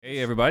Hey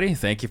everybody,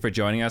 thank you for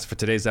joining us for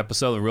today's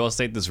episode of Real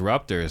Estate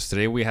Disruptors.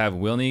 Today we have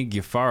Wilney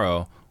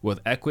Gifaro with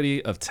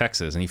Equity of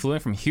Texas, and he flew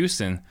in from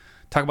Houston,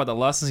 talk about the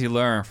lessons he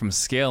learned from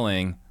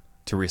scaling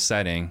to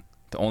resetting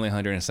to only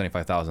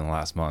 $175,000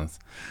 last month.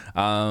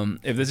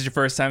 If this is your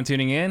first time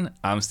tuning in,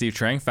 I'm Steve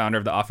Trang, founder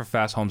of the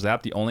OfferFast Homes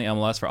app, the only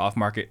MLS for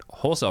off-market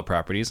wholesale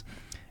properties,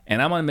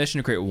 and I'm on a mission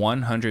to create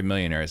 100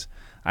 millionaires.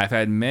 I've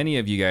had many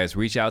of you guys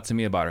reach out to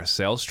me about our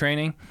sales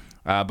training.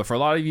 But for a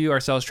lot of you, our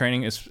sales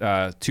training is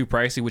too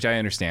pricey, which I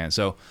understand.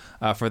 So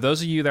for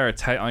those of you that are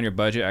tight on your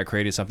budget, I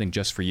created something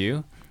just for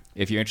you.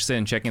 If you're interested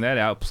in checking that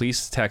out,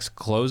 please text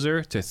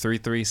CLOSER to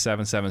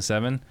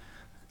 33777,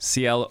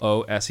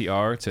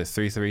 CLOSER to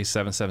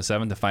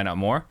 33777 to find out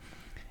more.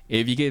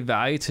 If you get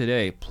value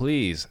today,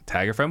 please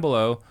tag a friend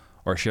below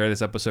or share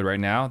this episode right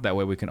now. That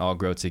way we can all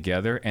grow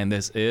together. And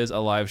this is a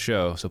live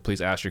show, so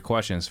please ask your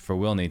questions for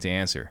Wilney to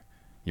answer.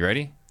 You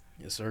ready?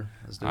 Yes, sir.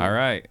 Let's do it. All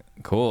right,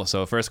 cool.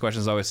 So first question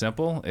is always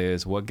simple,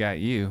 is what got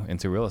you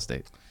into real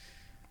estate?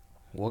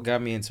 What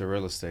got me into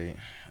real estate?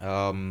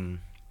 I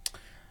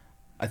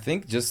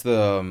think just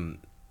the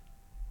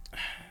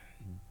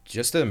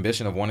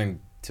ambition of wanting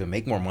to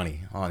make more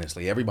money,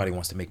 honestly. Everybody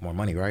wants to make more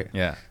money, right?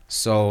 Yeah.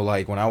 So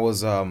like when I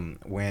was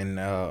when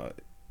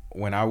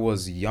I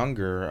was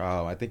younger,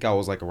 I think I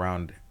was like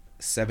around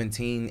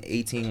 17,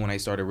 18 when I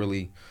started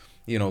really,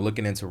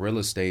 looking into real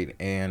estate,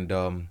 and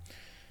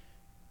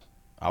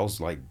I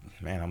was like,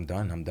 man, I'm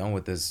done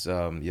with this.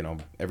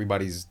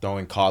 Everybody's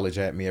throwing college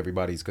at me.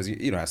 Because,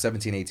 at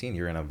 17, 18,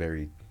 you're in a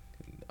very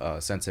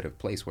sensitive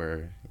place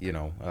where, you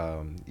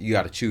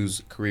got to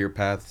choose career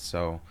path.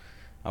 So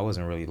I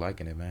wasn't really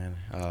liking it,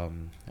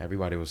 man.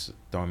 Everybody was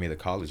throwing me the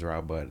college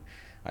route, but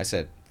I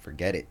said,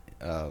 forget it.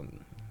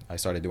 I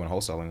started doing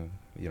wholesaling.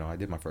 I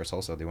did my first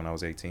wholesale deal when I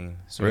was 18.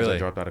 As soon as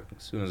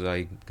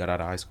I got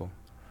out of high school.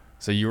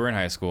 So you were in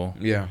high school.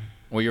 Yeah.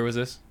 What year was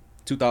this?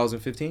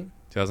 2015.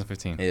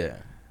 2015. Yeah.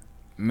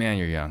 Man,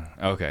 you're young.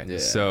 Okay. Yeah.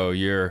 So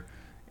you're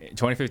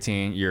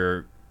 2015,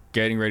 you're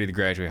getting ready to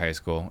graduate high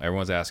school.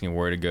 Everyone's asking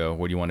where to go.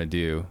 What do you want to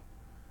do?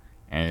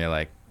 And you're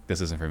like, this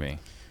isn't for me.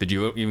 Did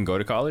you even go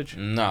to college?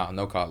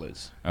 No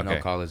college. Okay.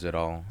 No college at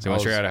all. So you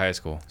went straight out of high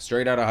school?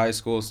 Straight out of high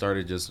school,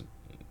 started just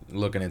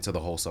looking into the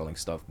wholesaling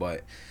stuff.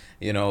 But,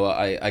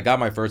 I got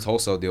my first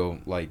wholesale deal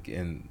like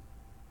in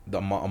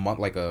a month,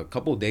 like a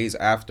couple of days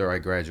after I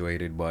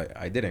graduated, but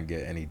I didn't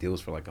get any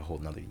deals for like a whole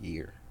nother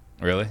year.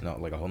 Really? No,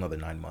 like a whole nother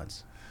 9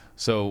 months.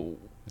 So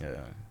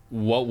yeah,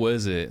 what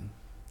was it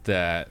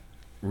that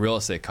real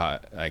estate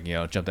caught, jumped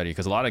out at you?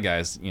 Because a lot of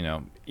guys,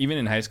 even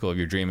in high school, if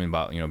you're dreaming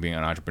about, being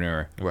an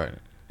entrepreneur, right,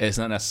 it's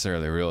not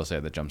necessarily real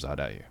estate that jumps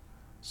out at you.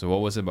 So what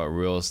was it about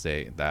real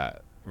estate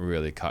that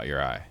really caught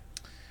your eye?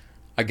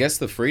 I guess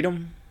the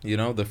freedom,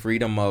 the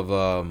freedom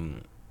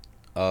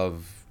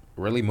of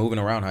really moving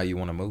around how you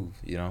want to move,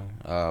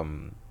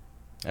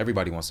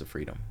 everybody wants the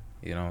freedom,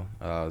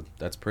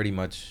 that's pretty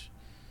much.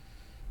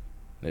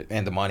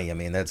 And the money. I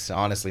mean, that's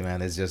honestly,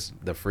 man, it's just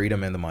the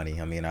freedom and the money.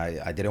 I mean,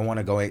 I didn't want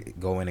to go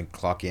in and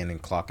clock in and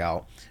clock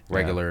out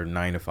regular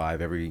 9 to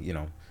 5 every,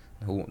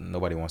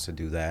 nobody wants to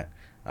do that.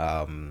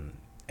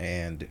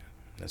 And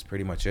that's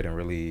pretty much it. And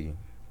really,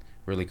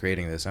 really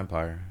creating this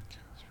empire.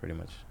 That's pretty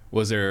much.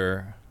 Was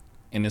there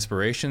an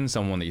inspiration,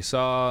 someone that you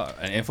saw,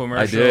 an infomercial?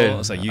 I did.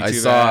 It's like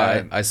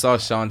YouTube I saw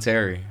Sean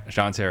Terry.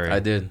 Sean Terry. I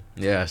did.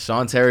 Yeah,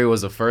 Sean Terry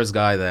was the first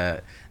guy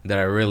that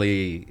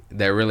really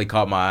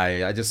caught my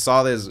eye. I just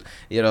saw this,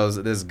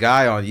 this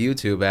guy on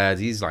YouTube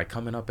ads. He's like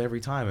coming up every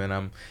time,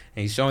 and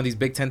he's showing these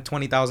big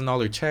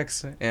 $20,000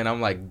 checks, and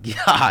I'm like,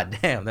 God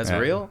damn, that's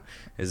real?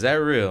 Is that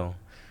real?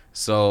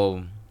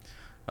 So,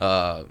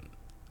 I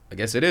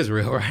guess it is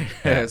real, right?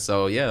 Yeah.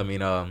 So yeah, I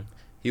mean,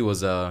 he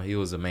was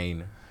a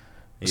main.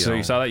 So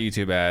you saw that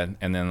YouTube ad,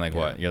 and then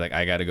what? You're like,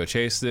 I got to go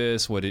chase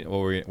this. What did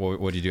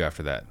you do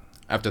after that?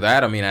 After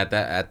that, I mean, at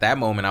that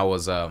moment, I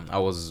was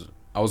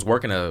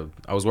working as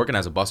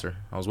a busser.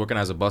 I was working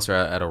as a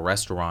busser at a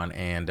restaurant,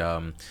 and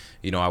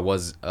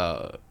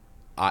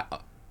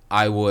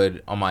I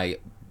would on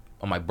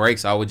my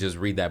breaks I would just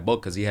read that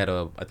book, because he had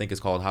I think it's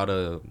called How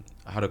to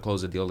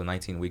Close a Deal in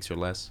 19 weeks or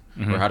less,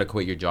 or How to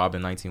Quit Your Job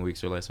in 19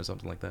 weeks or less, or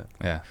something like that.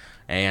 Yeah.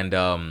 And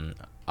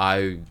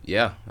I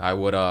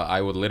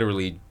would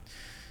literally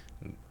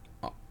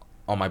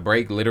on my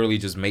break literally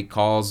just make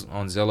calls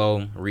on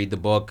Zillow, read the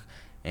book.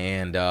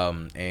 And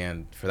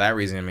for that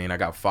reason, I mean, I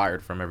got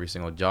fired from every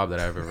single job that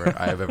I've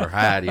ever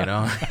had,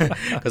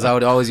 because I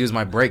would always use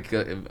my breaks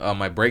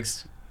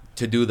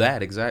to do that.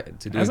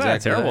 That's not a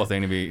terrible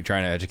thing to be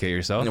trying to educate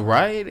yourself,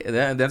 right?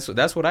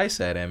 That's what I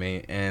said. I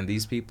mean, and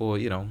these people,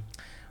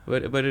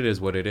 but it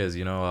is what it is,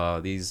 it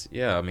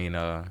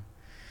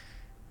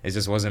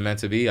just wasn't meant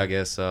to be, I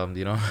guess.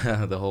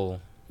 The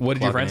whole. What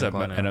did your friends end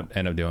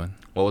up doing?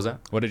 What was that?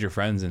 What did your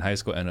friends in high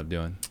school end up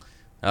doing?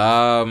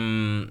 A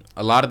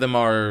lot of them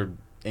are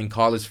in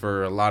college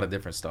for a lot of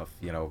different stuff,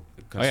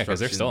 because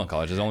they're still in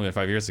college. It's only been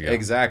 5 years ago.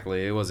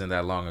 Exactly. It wasn't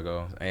that long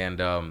ago. And,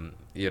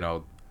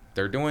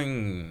 they're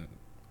doing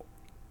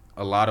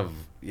a lot of,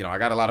 I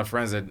got a lot of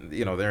friends that,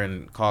 they're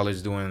in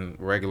college doing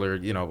regular,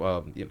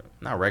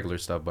 not regular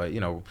stuff, but,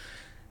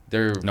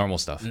 they're Normal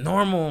stuff.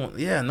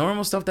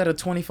 Normal stuff that a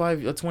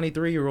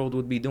 23-year-old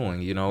would be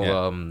doing,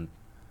 Yeah.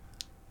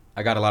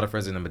 I got a lot of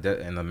friends in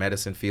the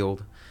medicine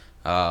field.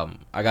 I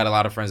got a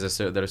lot of friends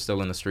that are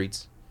still in the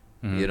streets,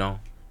 Mhm.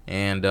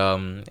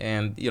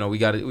 and we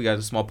got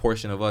a small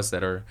portion of us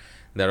that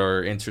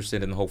are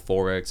interested in the whole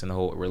forex and the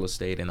whole real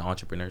estate and the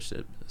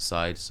entrepreneurship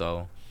side.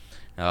 So,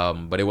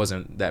 but it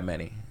wasn't that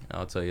many.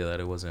 I'll tell you that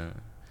it wasn't.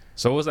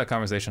 So what was that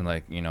conversation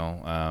like,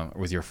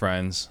 with your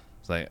friends?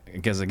 It's like,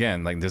 because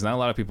again, like there's not a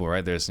lot of people,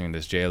 right? There's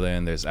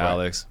Jalen, there's Right.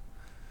 Alex,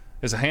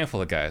 there's a handful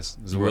of guys.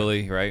 There's Right.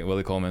 Willie, right?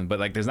 Willie Coleman, but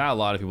like there's not a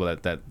lot of people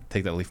that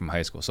take that leap from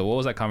high school. So what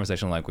was that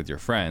conversation like with your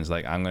friends?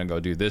 Like, I'm gonna go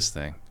do this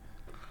thing.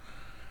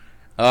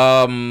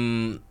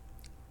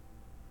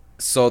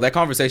 So that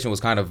conversation was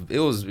kind of, it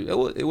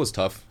was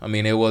tough. I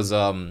mean, it was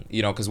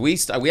because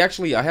we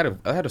actually, I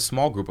had a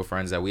small group of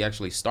friends that we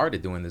actually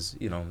started doing this,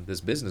 this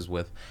business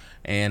with,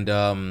 and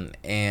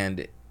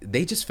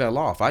they just fell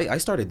off. I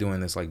started doing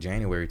this like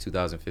January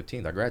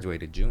 2015. I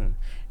graduated June,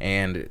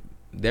 and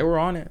they were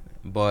on it,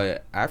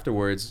 but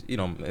afterwards,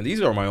 and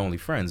these are my only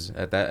friends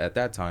at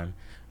that time.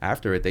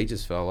 After it, they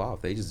just fell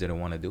off. They just didn't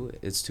want to do it.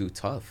 It's too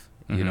tough.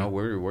 Mhm.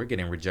 We're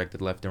getting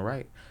rejected left and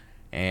right.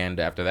 And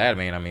after that,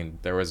 man, I mean,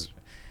 there was,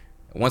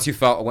 once you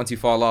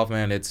fall off,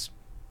 man, it's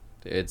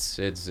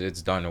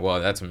done. Well,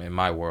 that's in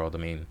my world. I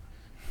mean,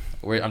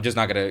 we're just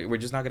not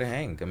gonna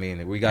hang. I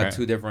mean, we got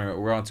Right.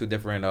 we're on two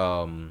different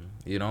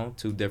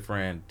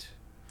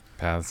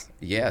Paths.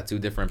 two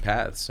different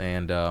paths.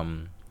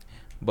 And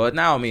but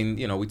now, I mean,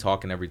 we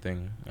talk and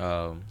everything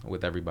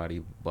with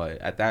everybody, but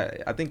at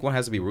that, I think one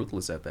has to be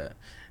ruthless at that,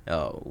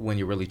 when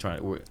you're really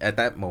trying at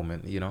that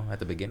moment, at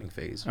the beginning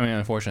phase. I mean,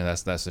 unfortunately,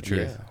 that's the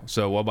truth. Yeah.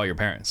 So what about your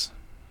parents?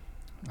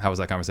 How was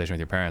that conversation with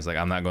your parents? Like,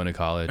 I'm not going to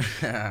college.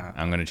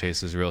 I'm gonna chase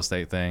this real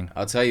estate thing.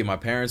 I'll tell you, my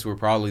parents were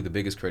probably the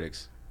biggest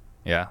critics.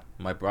 Yeah.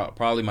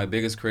 Probably my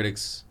biggest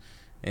critics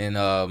in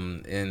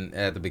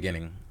at the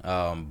beginning.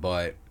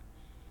 But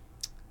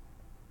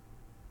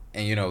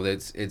and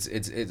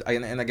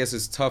and I guess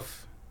it's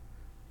tough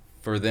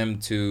for them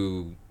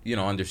to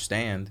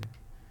understand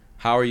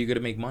how are you going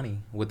to make money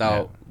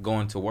without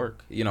going to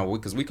work,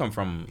 because we come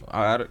from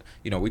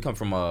we come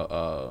from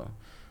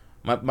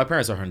my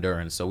parents are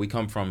Honduran, so we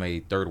come from a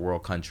third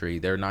world country.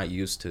 They're not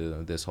used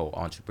to this whole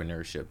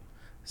entrepreneurship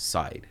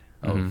side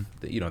of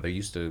they're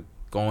used to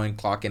going,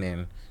 clocking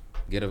in,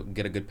 get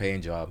a good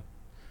paying job,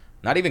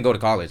 not even go to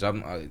college.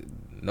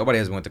 Nobody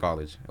has went to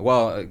college.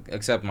 Well,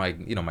 except my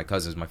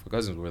cousins. My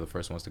cousins were the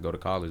first ones to go to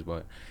college,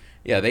 but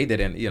yeah, they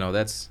didn't.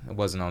 It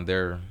wasn't on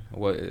their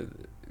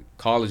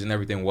college and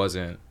everything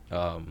wasn't.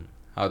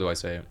 How do I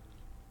say it?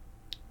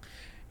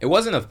 It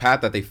wasn't a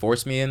path that they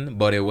forced me in,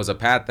 but it was a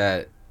path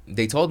that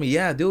they told me,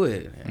 yeah, do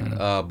it.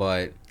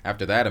 But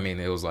after that, I mean,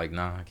 it was like,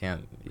 nah, I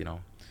can't.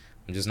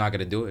 I'm just not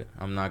gonna do it.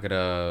 I'm not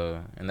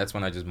gonna, and that's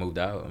when I just moved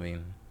out. I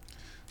mean,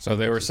 So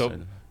they were just so.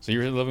 said- So you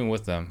were living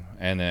with them,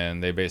 and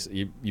then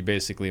you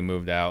basically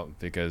moved out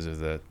because of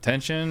the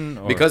tension.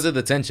 Or? because of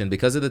the tension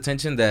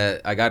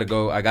that I gotta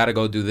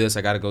go do this,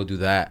 I gotta go do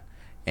that,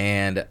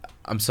 and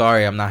I'm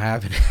sorry, I'm not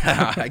having it.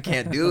 I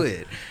can't do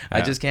it. I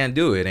Yeah. just can't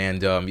do it.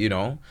 And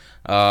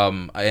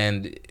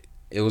and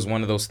it was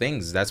one of those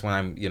things. That's when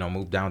I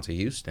moved down to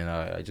Houston.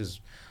 I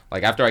just,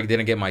 like, after I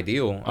didn't get my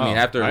deal. I mean,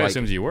 after I like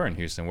assumed you were in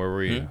Houston. Where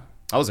were you?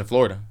 I was in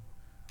Florida.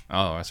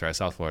 Oh, that's right,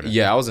 South Florida.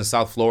 Yeah, I was in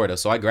South Florida.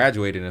 So I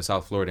graduated in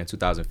South Florida in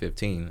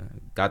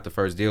 2015. Got the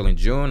first deal in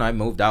June. I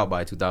moved out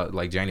by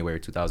January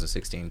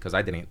 2016 because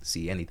I didn't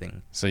see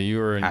anything. So you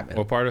were in Happened.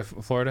 what part of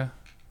Florida?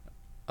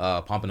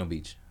 Pompano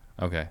Beach.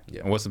 Okay.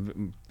 Yeah. And what's the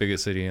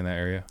biggest city in that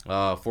area?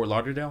 Fort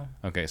Lauderdale.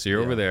 Okay, so you're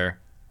over Yeah. there.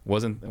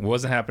 Wasn't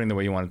happening the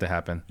way you wanted it to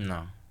happen. No,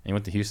 And you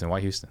went to Houston. Why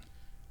Houston?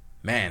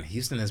 man,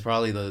 Houston is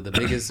probably the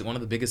biggest, one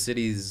of the biggest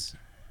cities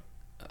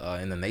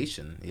in the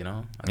nation. I think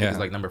Yeah. it's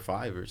like number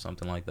 5 or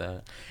something like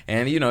that.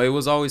 And it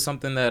was always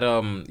something that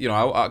I'm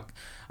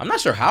not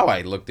sure how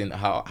I looked in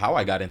how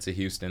I got into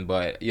Houston,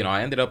 but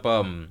I ended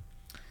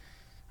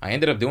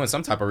up doing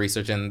some type of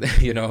research, and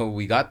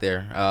we got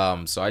there.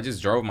 So I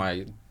just drove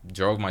my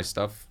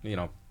stuff,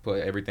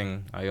 put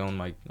everything I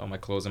own, all my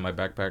clothes in my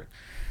backpack,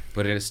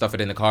 stuff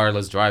it in the car.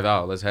 Let's drive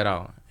out. Let's head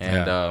out.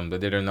 And Yeah. they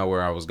didn't know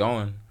where I was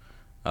going.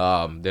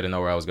 Didn't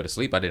know where I was going to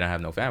sleep. I didn't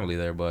have no family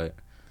there, but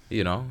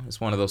it's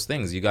one of those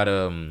things. You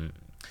gotta,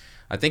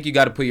 I think you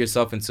gotta put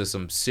yourself into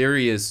some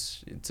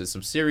serious,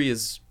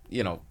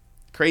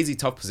 crazy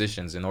tough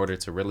positions in order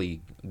to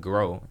really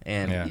grow.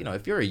 And Yeah.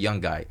 if you're a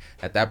young guy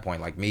at that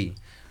point like me,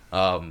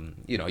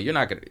 you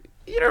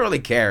don't really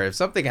care if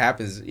something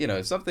happens.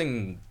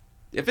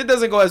 If it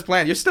doesn't go as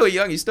planned, you're still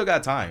young. You still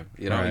got time.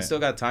 You Right. still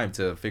got time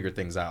to figure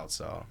things out.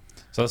 So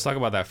So let's talk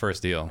about that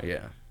first deal.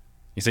 yeah,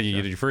 You said you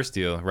did your first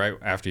deal right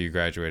after you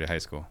graduated high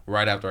school.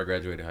 right after I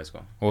graduated high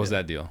school. What was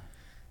that deal?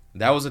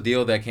 That was a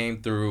deal that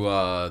came through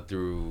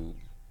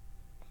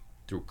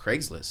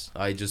Craigslist.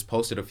 I just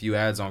posted a few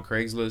ads on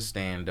Craigslist,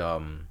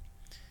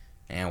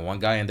 And one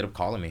guy ended up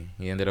calling me.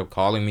 He ended up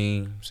calling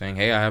me saying,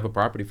 "Hey, I have a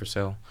property for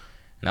sale."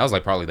 And that was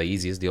like probably the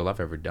easiest deal I've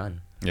ever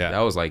done. Yeah. That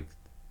was like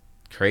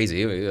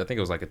crazy. I think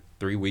it was like a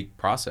 3-week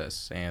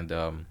process, and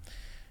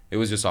it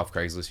was just off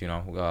Craigslist.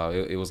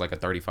 It was like a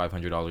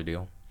 $3,500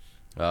 deal.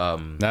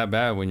 Not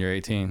bad when you're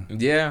 18.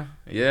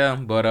 Yeah,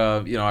 but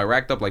I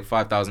racked up like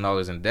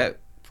 $5,000 in debt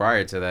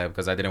prior to that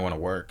because I didn't want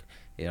to work.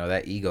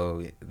 That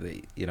ego,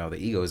 the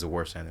ego is the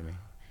worst enemy.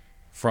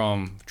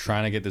 From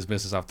trying to get this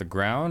business off the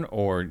ground,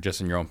 or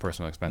just in your own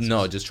personal expenses?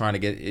 No, just trying to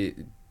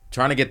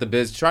get the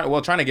biz,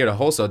 trying to get a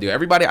wholesale deal.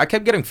 I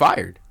kept getting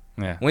fired.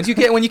 Yeah. When you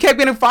kept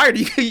getting fired,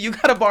 you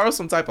gotta borrow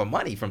some type of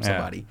money from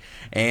somebody.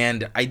 Yeah.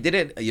 And I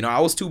didn't. I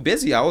was too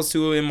busy. I was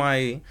too in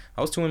my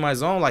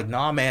zone. Like,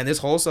 nah, man, this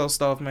wholesale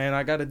stuff, man,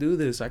 I gotta do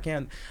this. I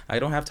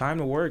don't have time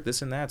to work,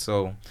 this and that.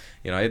 So,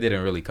 it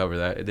didn't really cover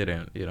that. It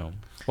didn't.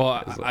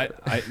 Well,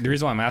 the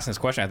reason why I'm asking this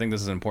question, I think this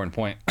is an important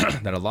point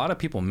that a lot of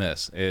people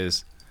miss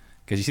is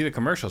because you see the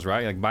commercials,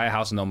 right? Like, buy a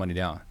house with no money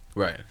down.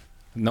 Right.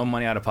 No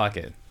money out of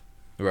pocket.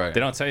 Right. They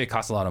don't tell you it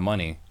costs a lot of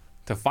money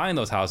to find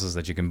those houses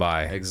that you can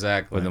buy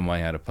exactly with the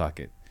money out of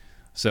pocket.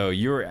 So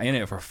you were in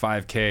it for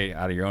 $5,000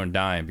 out of your own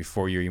dime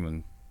before you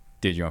even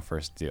did your own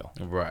first deal.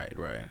 Right.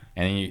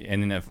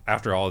 And then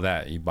after all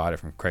that, you bought it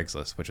from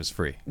Craigslist, which was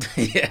free.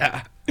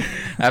 Yeah.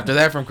 After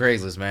that, from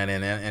Craigslist, man,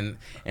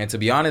 and to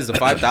be honest, the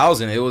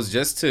 $5,000, it was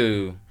just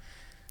to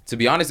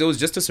be honest, it was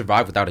just to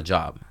survive without a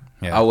job.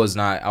 Yeah. I was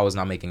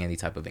not making any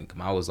type of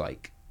income. I was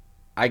like,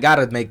 I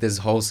gotta make this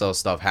wholesale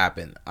stuff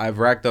happen. I've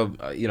racked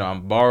up,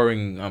 I'm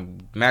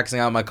maxing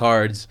out my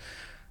cards.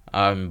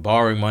 I'm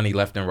borrowing money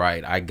left and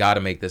right. I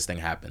gotta make this thing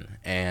happen.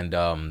 And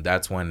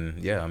that's when,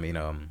 it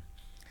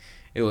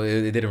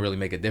didn't really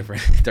make a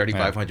difference,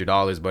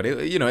 $3,500, but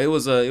it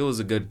was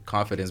a good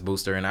confidence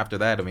booster. And after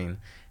that,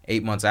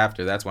 8 months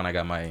after, that's when I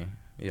got my,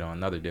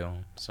 another deal.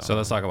 So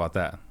let's talk about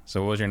that.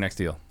 So what was your next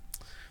deal?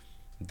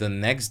 The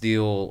next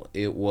deal,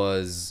 it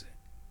was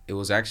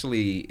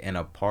actually in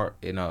a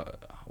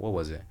what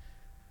was it?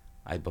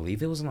 I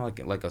believe it was in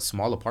like a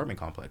small apartment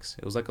complex.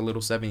 It was like a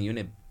little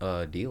 7-unit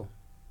deal,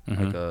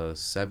 mm-hmm. like a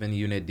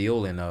 7-unit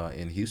deal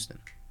in Houston.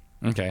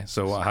 Okay,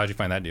 so how'd you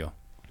find that deal?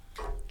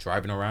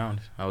 Driving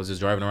around. I was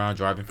just driving around,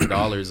 driving for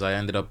dollars. I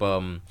ended up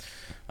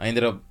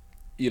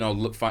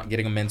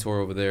getting a mentor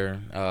over there.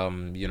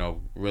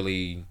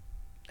 Really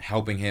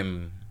helping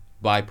him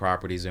buy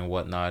properties and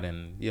whatnot,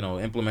 and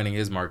implementing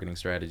his marketing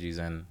strategies.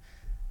 And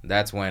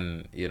that's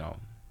when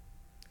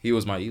he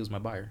was my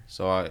buyer.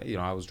 So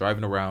I was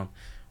driving around,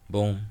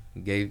 boom,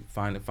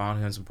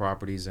 found him some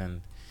properties, and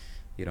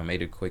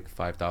made a quick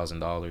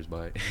 $5,000,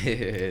 but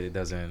it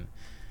doesn't,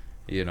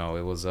 it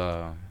was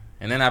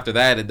and then after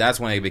that, that's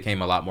when it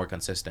became a lot more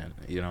consistent.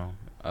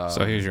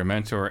 So he was your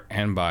mentor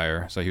and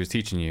buyer. So he was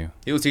teaching you.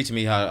 He was teaching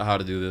me how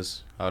to do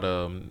this, how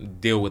to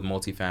deal with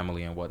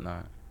multifamily and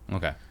whatnot.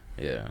 Okay.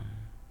 Yeah.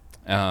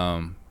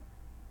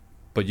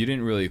 But you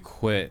didn't really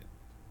quit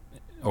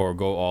or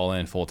go all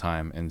in full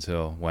time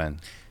until when?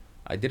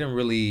 I didn't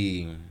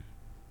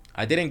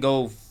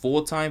go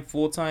full time.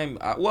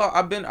 Well,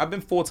 I've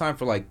been full time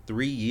for like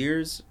 3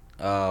 years.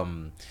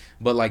 But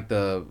like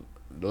the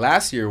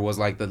last year was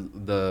like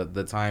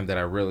the time that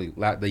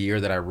the year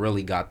that I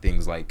really got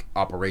things like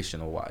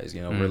operational wise,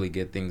 really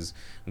get things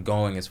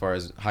going as far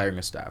as hiring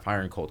a staff,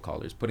 hiring cold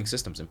callers, putting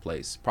systems in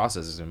place,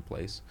 processes in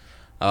place.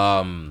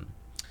 I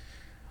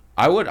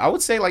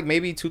would say like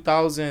maybe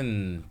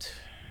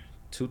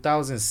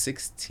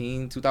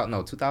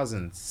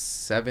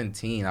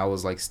 2017, I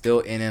was like still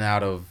in and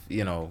out of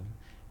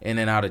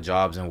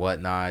jobs and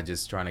whatnot,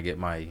 just trying to get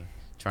money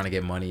in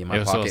my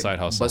pocket, still a side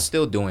hustle. but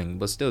still doing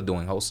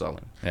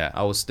wholesaling. Yeah,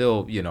 I was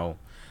still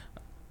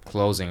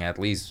closing at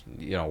least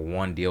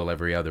one deal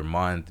every other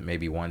month,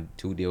 maybe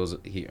 2 deals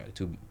here,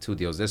 two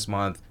deals this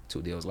month,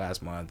 2 deals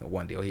last month,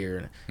 1 deal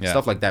here,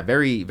 stuff like that.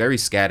 Very, very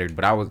scattered,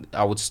 but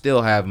I would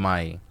still have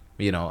my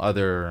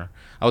I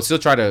would still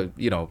try to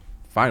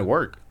find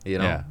work,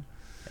 Yeah.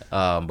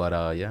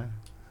 Yeah.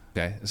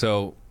 Okay,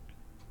 so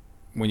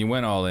when you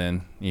went all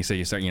in, you said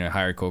you started,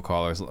 hired cold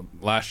callers.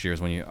 Last year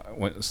is when you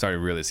started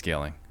really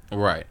scaling.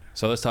 Right.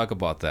 So let's talk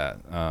about that.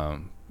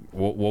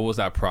 What was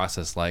that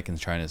process like in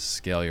trying to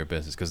scale your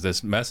business? Because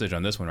this message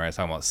on this one, right, it's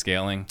talking about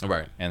scaling,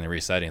 right, and the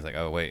resetting. It's like,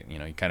 oh wait, you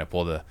kind of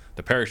pull the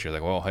parachute.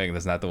 Like, well, hey,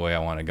 that's not the way I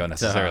want to go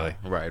necessarily.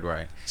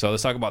 Right. So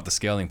let's talk about the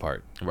scaling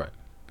part. Right.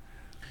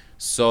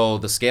 So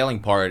the scaling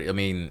part,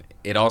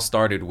 it all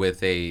started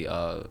with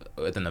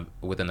with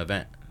an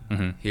event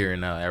here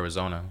in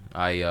Arizona.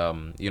 I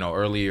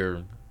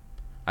earlier,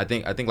 I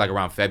think like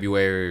around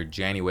February or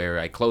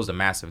January, I closed a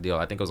massive deal.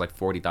 I think it was like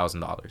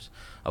 $40,000,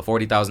 a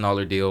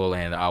 $40,000 deal,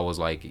 and I was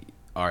like,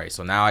 all right,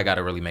 so now I got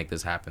to really make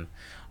this happen.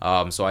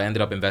 So I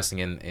ended up investing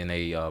in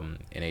a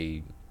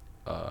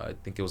I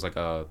think it was like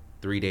a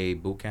 3-day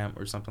boot camp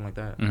or something like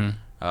that.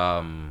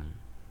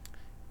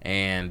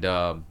 And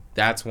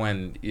that's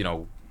when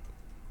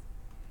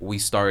we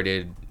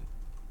started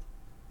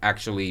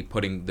actually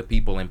putting the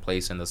people in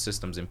place and the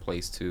systems in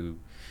place to,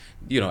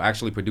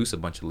 actually produce a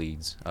bunch of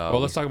leads. Well,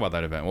 let's talk about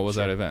that event. What was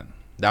that event?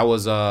 That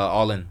was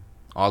All In.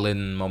 All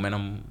In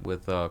Momentum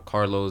with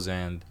Carlos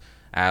and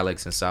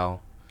Alex and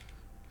Sal.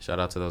 Shout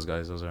out to those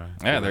guys. Those are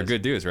they're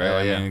good dudes, right?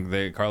 Oh, yeah. I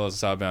mean, Carlos and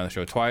Sal have been on the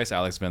show twice.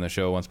 Alex has been on the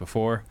show once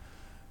before.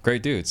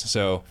 Great dudes.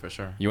 So For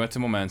sure. you went to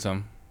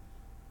Momentum.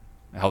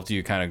 Helped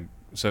you kind of.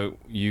 So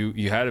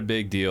you had a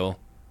big deal.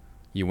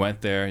 You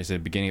went there. You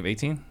said beginning of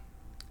 18.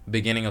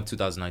 Beginning of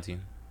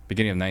 2019.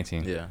 Beginning of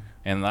 19. Yeah.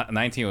 And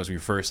 19 was your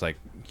first like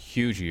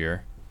huge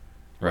year,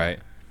 right?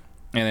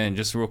 And then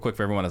just real quick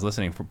for everyone that's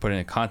listening, for put it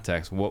in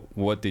context,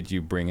 what did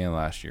you bring in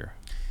last year?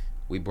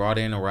 We brought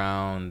in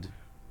around.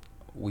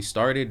 We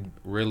started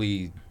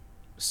really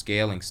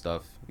scaling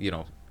stuff.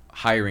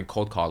 Hiring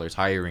cold callers,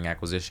 hiring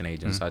acquisition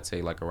agents. Mm-hmm. I'd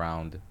say like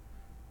around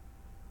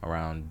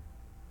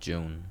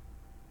June.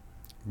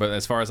 But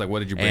as far as like what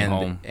did you bring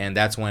home? And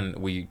that's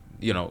when we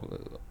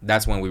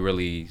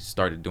really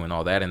started doing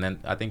all that. And then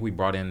I think we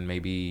brought in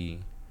maybe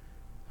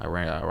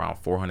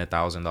around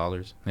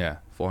 $400,000. Yeah.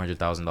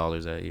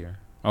 $400,000 that year.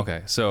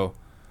 Okay, so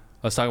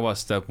let's talk about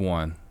step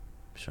one.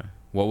 Sure.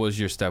 What was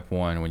your step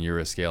one when you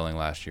were scaling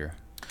last year?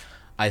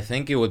 I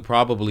think it would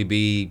probably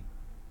be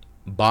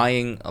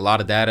buying a lot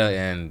of data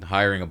and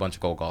hiring a bunch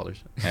of cold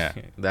callers. Yeah.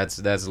 that's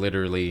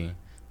literally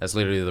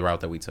the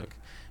route that we took.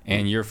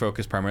 And you're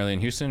focused primarily in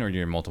Houston, or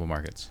you're in multiple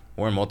markets?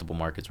 We're in multiple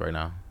markets right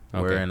now.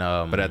 Okay. We're in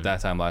but at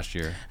that time last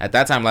year? At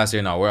that time last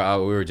year, no, we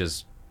were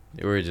just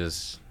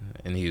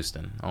in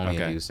Houston, only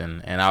in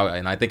Houston. And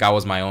I think I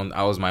was my own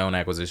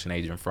acquisition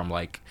agent from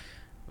like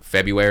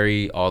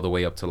February all the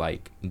way up to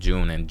like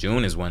June. And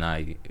June is when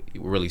I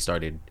really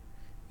started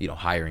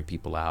hiring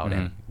people out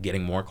and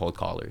getting more cold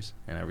callers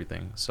and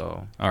everything.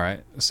 So all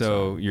right,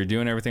 so you're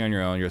doing everything on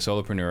your own. You're a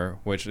solopreneur,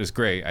 which is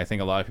great. I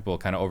think a lot of people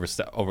kind of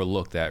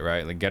overlook that,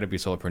 right? Like, gotta be a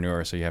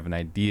solopreneur so you have an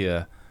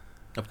idea,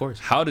 of course,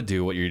 how to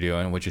do what you're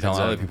doing, what you're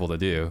telling other people to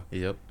do.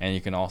 Yep. And you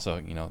can also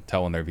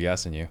tell when they're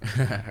BSing you.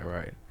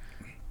 Right.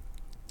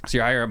 So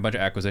you hire a bunch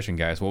of acquisition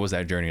guys. What was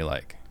that journey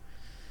like?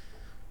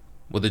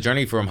 Well, the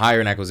journey from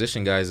hiring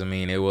acquisition guys, I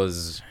mean, it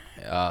was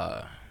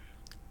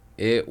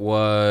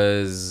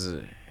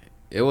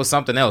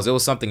something else. It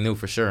was something new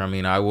for sure. I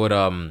mean, I would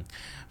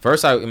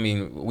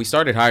we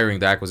started hiring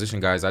the acquisition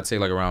guys, I'd say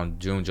like around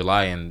June,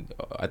 July, and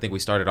I think we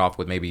started off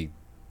with maybe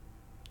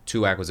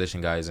 2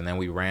 acquisition guys, and then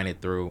we ran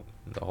it through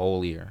the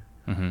whole year.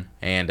 Mm-hmm.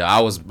 And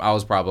I was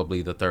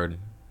probably the third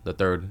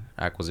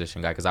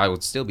acquisition guy, because I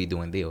would still be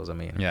doing deals. I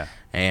mean, yeah.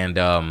 And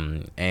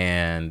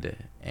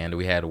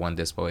we had one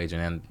dispo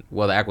agent, and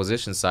the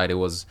acquisition side, it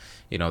was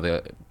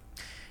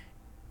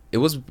it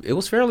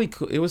was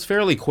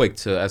fairly quick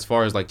to, as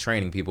far as like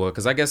training people,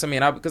 because I guess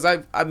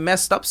I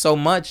messed up so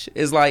much,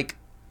 is like,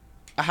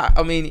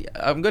 I mean,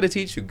 I'm gonna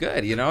teach you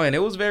good, and it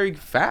was very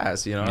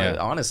fast, Yeah.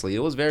 Honestly,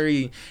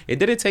 it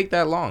didn't take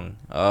that long.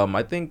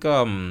 I think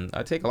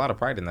I take a lot of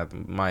pride in that.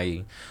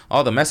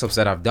 All the mess ups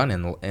that I've done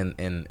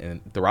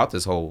in throughout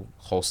this whole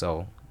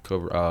wholesale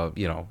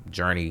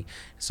journey,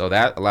 so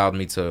that allowed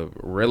me to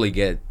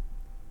really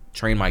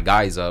train my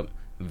guys up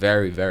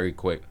very, very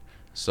quick.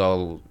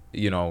 So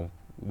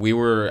we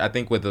were, I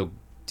think, with a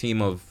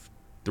team of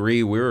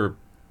 3, we were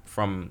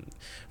from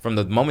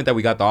the moment that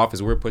we got the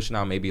office, we were pushing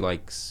out maybe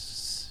like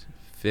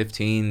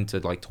 15 to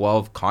like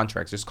 12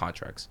 contracts, just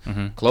contracts.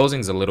 Mm-hmm.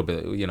 Closings a little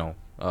bit,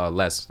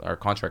 less. Our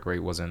contract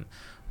rate wasn't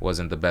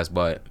the best,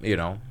 but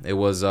it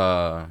was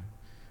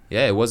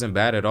it wasn't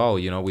bad at all.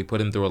 We put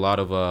them through a lot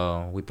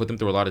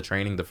of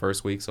training the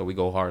first week, so we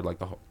go hard like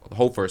the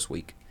whole first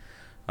week.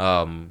 We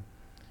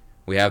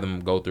have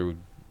them go through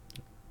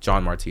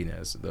John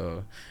Martinez,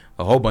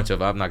 a whole bunch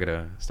of, I'm not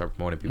gonna start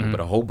promoting people, Mm-hmm. but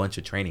a whole bunch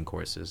of training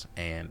courses.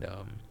 And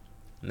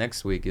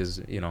next week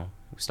is we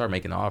start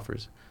making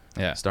offers.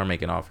 Yeah. Start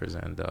making offers,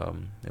 and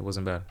it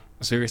wasn't bad.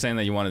 So you're saying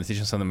that you wanted to teach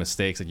them some of the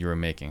mistakes that you were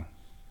making.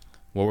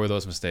 What were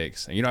those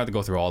mistakes? And you don't have to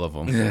go through all of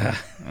them. Yeah.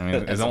 I mean,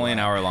 it's only an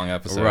hour-long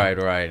episode.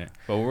 Right.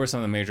 But what were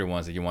some of the major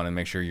ones that you want to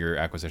make sure your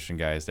acquisition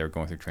guys that were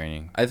going through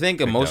training? I think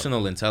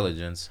emotional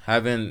intelligence,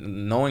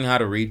 knowing how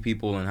to read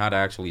people and how to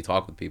actually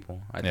talk with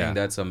people. I think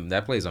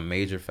that plays a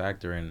major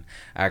factor in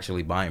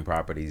actually buying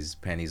properties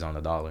pennies on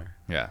the dollar.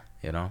 Yeah.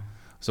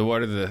 So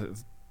what are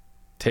the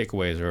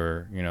takeaways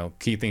or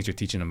key things you're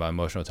teaching them about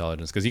emotional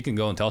intelligence? Because you can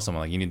go and tell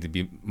someone like you need to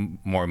be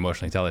more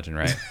emotionally intelligent,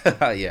 right?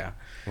 Yeah.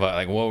 But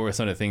like, what were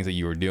some of the things that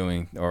you were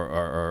doing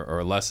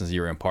or lessons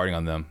you were imparting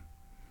on them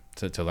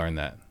to learn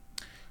that?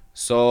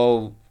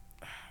 So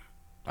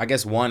I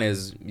guess one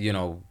is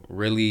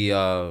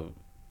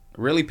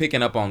really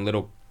picking up on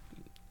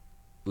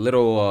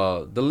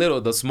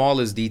the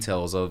smallest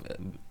details of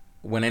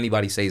when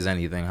anybody says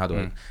anything. How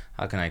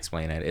can I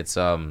explain it? It's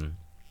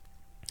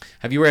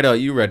have you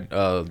read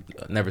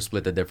Never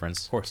Split the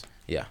Difference? Of course.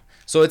 Yeah.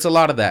 So it's a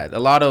lot of that, a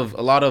lot of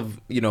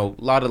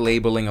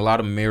labeling, a lot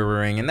of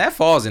mirroring, and that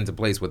falls into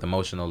place with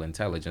emotional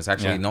intelligence.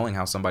 Actually, knowing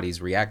how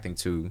somebody's reacting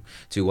to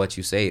what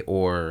you say,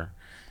 or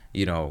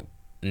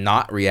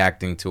not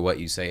reacting to what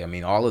you say. I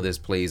mean, all of this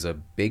plays a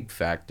big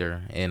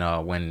factor in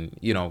when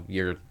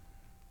you're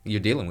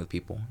dealing with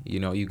people. You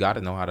got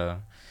to know how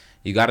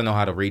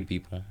to read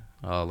people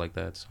like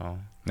that. So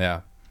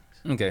yeah.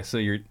 Okay, so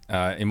your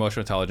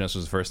emotional intelligence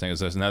was the first thing. Is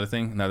there another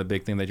thing, another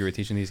big thing that you were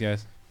teaching these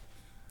guys?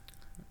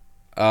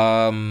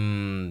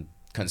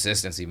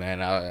 Consistency,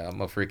 man.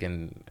 I'm a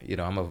freaking,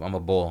 I'm a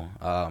bull.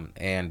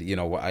 And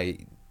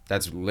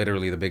that's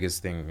literally the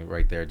biggest thing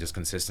right there. Just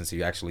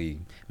consistency. Actually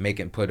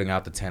putting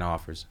out the 10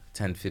 offers,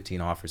 10,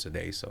 15 offers a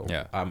day. So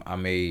Yeah.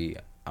 I'm a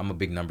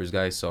big numbers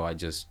guy. So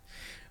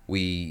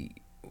we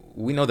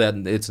know that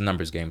it's a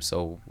numbers game.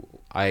 So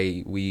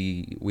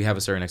we have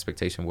a certain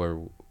expectation where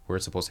we're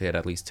supposed to hit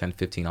at least 10,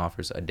 15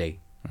 offers a day.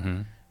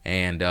 Mm-hmm.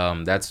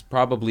 And that's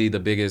probably the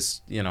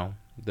biggest, well,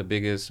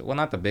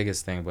 not the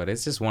biggest thing, but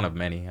it's just one of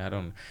many.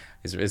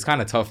 It's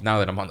kind of tough now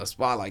that I'm on the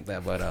spot like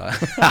that, but I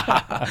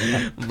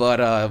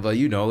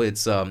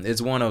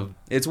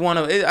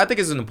think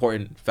it's an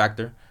important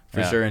factor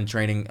for sure in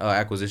training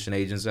acquisition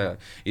agents.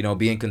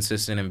 Being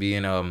consistent and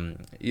being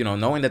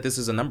knowing that this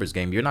is a numbers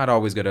game. You're not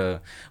always gonna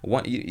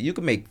you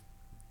can make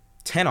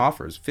 10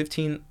 offers,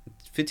 15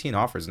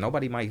 offers.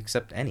 Nobody might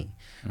accept any.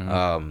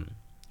 Mm-hmm.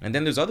 And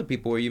then there's other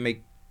people where you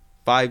make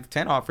 5,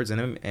 10 offers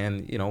and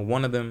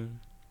one of them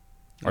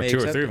or 2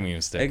 or 3 of them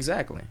you stick.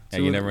 Exactly.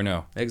 And you never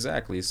know.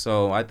 Exactly.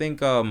 So I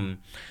think having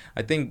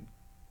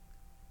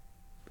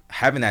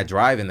that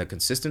drive and the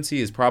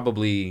consistency is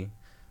probably,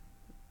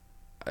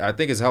 I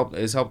think it's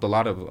helped a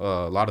lot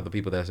of the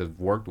people that have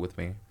worked with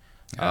me,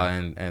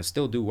 and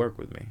still do work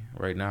with me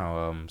right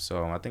now.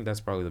 So I think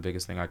that's probably the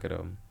biggest thing I could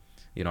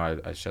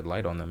I shed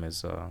light on them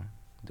is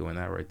doing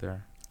that right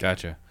there.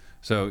 Gotcha.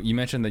 So you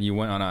mentioned that you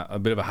went on a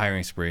bit of a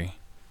hiring spree.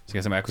 So you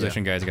got some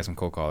acquisition guys, you got some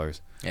cold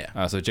callers.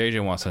 Yeah. So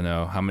JJ wants to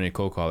know, how many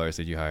cold callers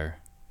did you hire?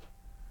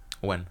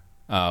 When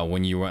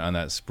you went on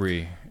that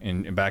spree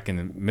back in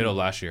the middle of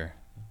last year.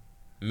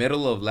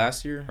 Middle of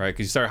last year? Right,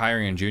 because you started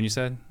hiring in June, you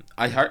said?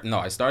 We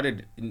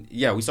started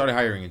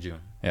hiring in June.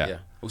 Yeah.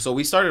 So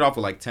we started off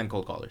with like 10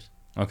 cold callers.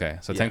 Okay,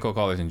 so 10 cold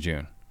callers in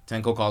June.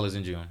 10 cold callers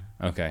in June.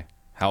 Okay.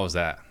 How was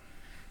that?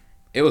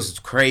 It was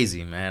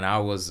crazy, man. I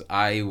was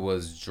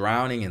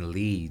drowning in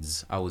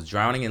leads. I would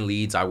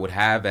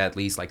have at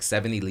least like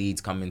 70 leads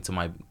come into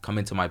my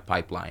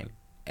pipeline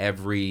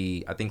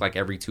every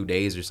 2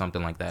 days or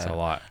something like that. It's a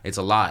lot. It's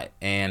a lot.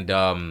 And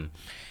I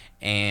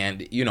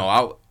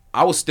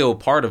was still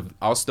part of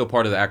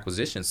the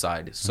acquisition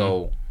side.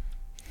 So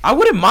I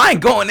wouldn't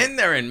mind going in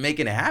there and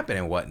making it happen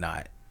and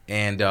whatnot.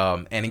 And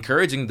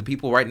encouraging the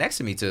people right next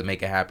to me to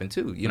make it happen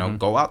too.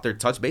 Go out there,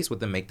 touch base with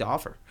them, make the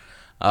offer.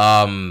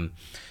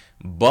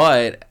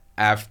 But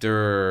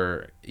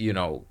after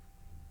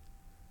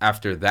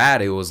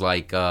that, it was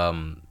like,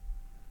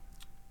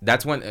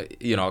 that's when,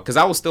 because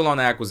I was still on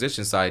the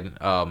acquisition side.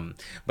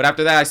 But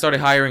after that, I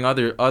started hiring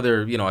other,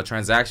 a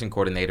transaction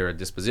coordinator, a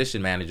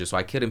disposition manager, so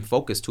I couldn't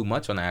focus too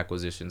much on the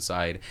acquisition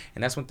side.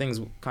 And that's when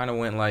things kind of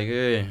went like,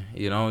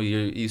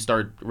 you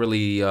start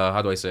really,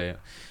 how do I say it?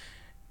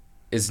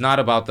 It's not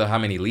about how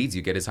many leads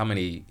you get. It's how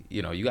many,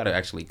 you got to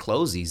actually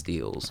close these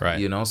deals,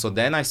 right? So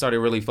then I started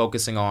really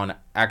focusing on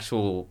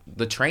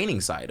the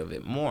training side of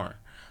it more,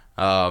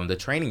 the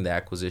training the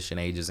acquisition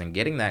agents and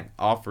getting that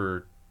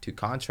offer to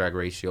contract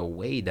ratio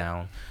way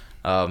down.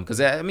 Because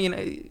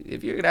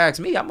if you're gonna ask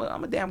me, I'm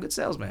a damn good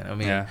salesman.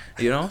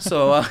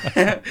 So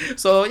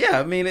so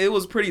yeah, it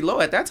was pretty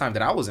low at that time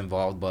that I was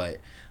involved, but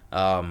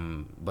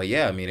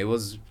yeah, it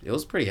was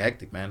pretty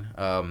hectic,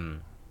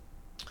 man.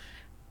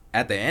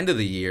 At the end of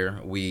the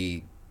year,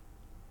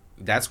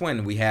 that's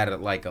when we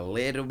had like a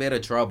little bit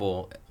of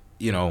trouble,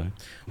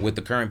 with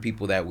the current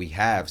people that we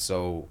have.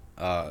 So,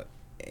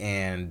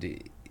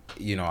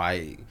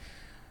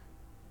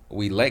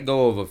 we let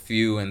go of a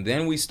few, and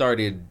then we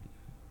started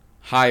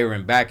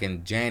hiring back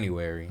in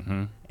January.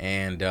 Mm-hmm.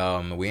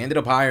 And we ended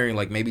up hiring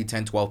like maybe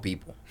 10, 12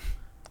 people.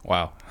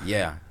 Wow.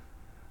 Yeah.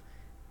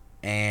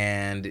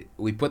 And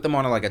we put them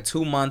on like a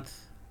 2-month,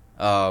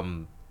 a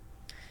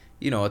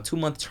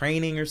 2-month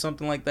training or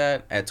something like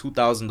that at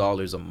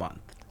 $2,000 a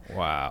month.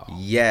 Wow.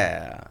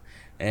 Yeah.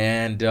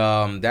 And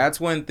that's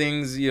when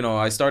things,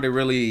 I started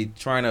really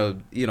trying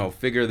to,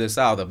 figure this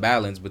out, the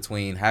balance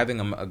between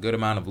having a good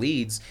amount of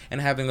leads and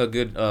having a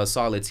good,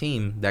 solid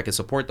team that can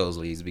support those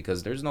leads,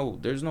 because there's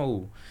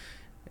no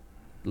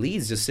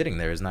leads just sitting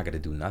there is not going to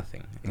do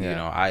nothing.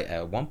 Yeah.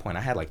 At one point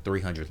I had like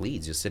 300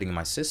 leads just sitting in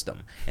my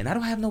system, and I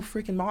don't have no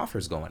freaking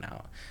offers going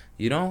out,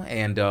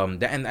 and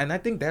I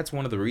think that's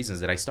one of the reasons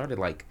that I started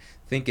like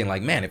thinking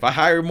like, man, if I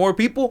hire more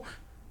people,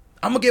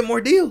 I'm gonna get more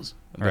deals.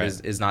 But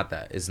right. it's not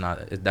that.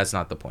 That's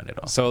not the point at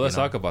all. So let's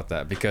talk about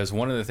that, because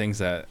one of the things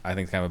that I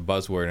think is kind of a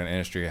buzzword in the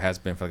industry has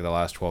been for like the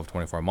last 12,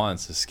 24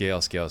 months is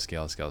scale.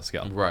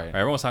 Right.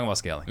 Everyone's talking about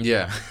scaling.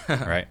 Yeah.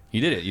 Right.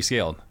 You did it. You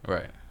scaled.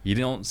 Right. You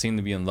don't seem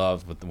to be in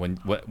love with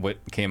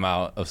what came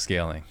out of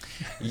scaling.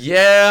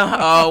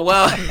 Yeah.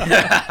 Well,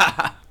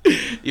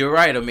 you're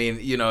right.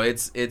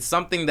 It's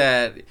something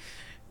that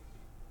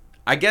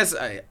I guess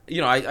I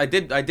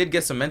did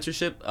get some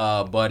mentorship,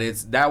 but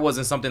that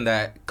wasn't something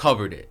that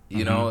covered it.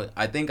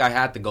 I think I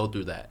had to go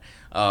through that.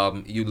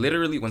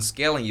 When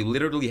scaling, you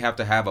literally have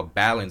to have a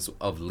balance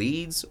of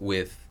leads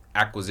with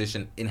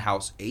acquisition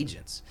in-house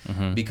agents,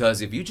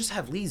 because if you just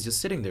have leads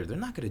just sitting there, they're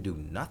not going to do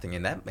nothing,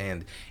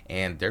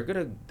 and they're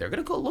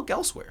gonna go look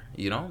elsewhere.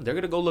 They're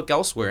gonna go look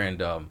elsewhere, and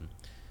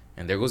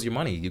there goes your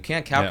money. You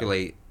can't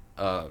calculate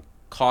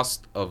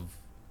cost of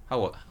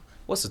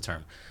what's the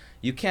term?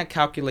 You can't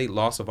calculate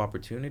loss of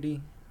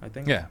opportunity. I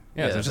think. Yeah.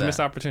 It's just a missed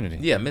opportunity.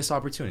 Yeah, missed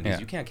opportunities. Yeah.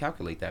 You can't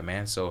calculate that,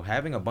 man. So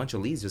having a bunch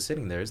of leads just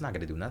sitting there is not going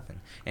to do nothing.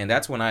 And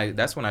that's when I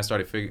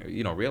started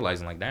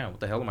realizing, like, damn, what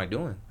the hell am I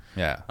doing?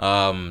 Yeah.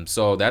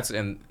 So that's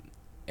and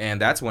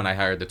that's when I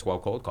hired the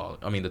 12 cold call.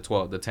 I mean,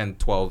 the 10,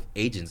 12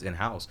 agents in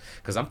house,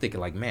 because I'm thinking,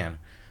 like, man,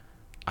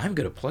 I'm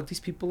gonna plug these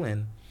people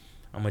in.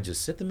 I'm gonna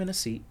just sit them in a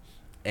seat,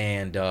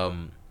 and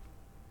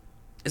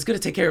it's gonna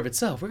take care of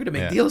itself. We're gonna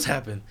make deals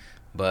happen.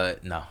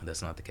 But no,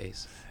 that's not the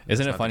case.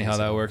 Isn't it funny how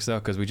that works, though?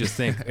 Because we just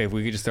think if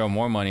we could just throw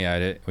more money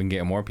at it, we can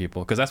get more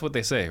people. Because that's what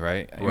they say,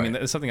 right? I mean,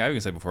 that's something I've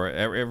even said before.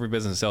 Every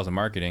business is sales and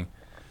marketing,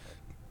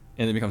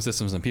 and they become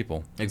systems and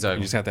people. Exactly.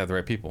 You just have to have the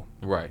right people.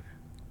 Right.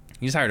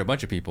 You just hired a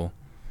bunch of people.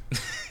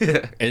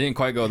 It didn't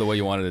quite go the way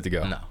you wanted it to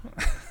go. No,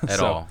 at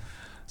all.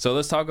 So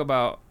let's talk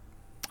about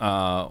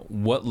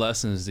what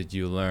lessons did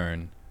you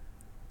learn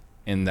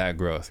in that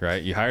growth,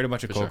 right? You hired a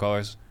bunch of cold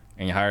callers,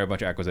 and you hired a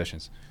bunch of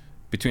acquisitions.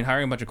 Between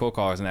hiring a bunch of cold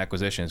callers and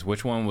acquisitions,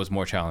 which one was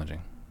more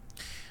challenging?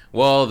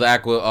 Well,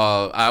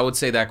 I would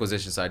say the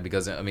acquisition side,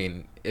 because I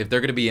mean, if they're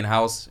gonna be in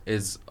house,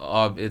 it's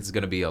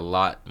gonna be a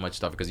lot much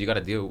tougher, because you got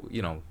to deal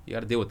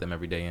with them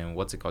every day. And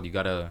what's it called?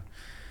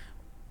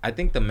 I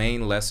think the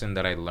main lesson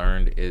that I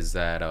learned is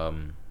that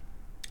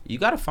you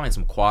got to find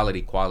some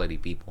quality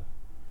people,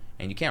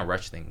 and you can't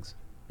rush things.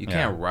 You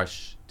can't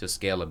rush to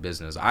scale a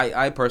business.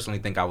 I personally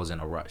think I was in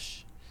a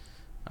rush.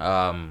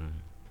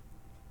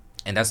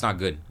 And that's not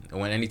good.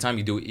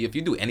 If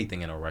you do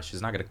anything in a rush,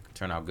 it's not going to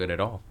turn out good at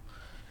all.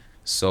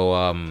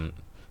 So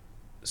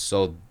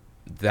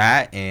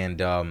that,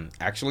 and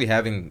actually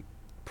having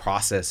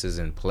processes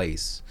in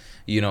place.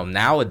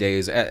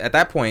 Nowadays, at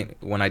that point,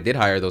 when I did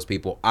hire those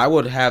people, I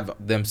would have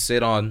them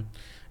sit on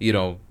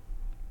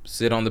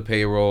the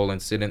payroll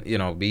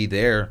and be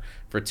there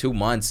for 2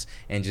 months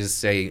and just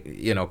say,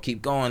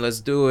 keep going, let's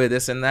do it,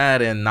 this and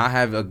that, and not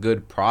have a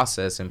good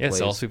process in place. Yeah,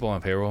 salespeople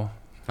on payroll.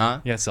 Huh?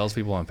 Yeah,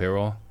 salespeople on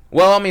payroll.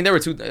 Well, I mean, there were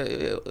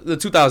the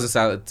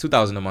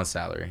 $2,000 a month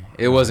salary.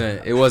 It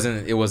wasn't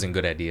a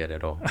good idea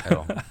at all.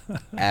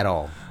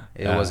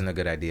 It wasn't a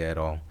good idea at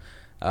all.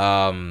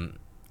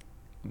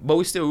 But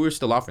we were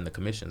still offering the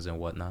commissions and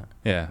whatnot.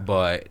 Yeah.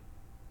 But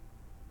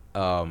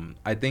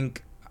I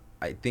think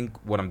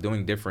what I'm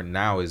doing different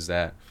now is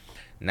that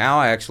now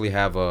I actually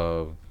have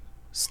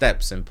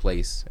steps in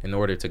place in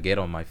order to get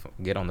on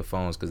the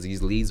phones, because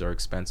these leads are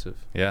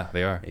expensive. Yeah,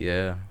 they are.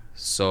 Yeah.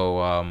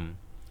 So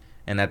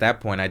and at that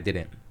point I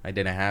didn't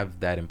have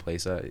that in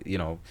place.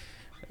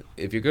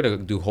 If you're gonna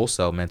do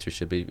wholesale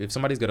mentorship, if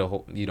somebody's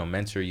gonna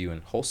mentor you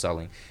in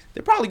wholesaling,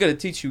 they're probably gonna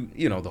teach you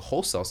the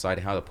wholesale side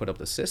and how to put up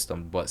the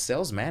system. But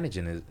sales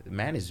management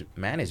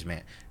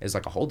is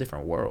like a whole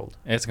different world.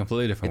 It's a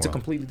completely different. It's a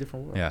completely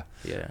different world. Yeah.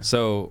 Yeah.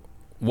 So,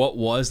 what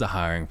was the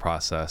hiring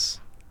process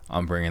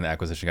on bringing the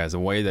acquisition guys? The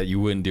way that you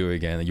wouldn't do it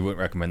again, that you wouldn't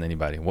recommend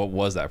anybody. What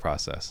was that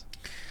process?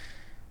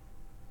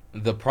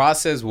 The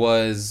process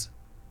was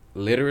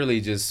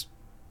literally just,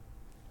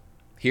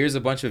 here's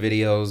a bunch of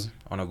videos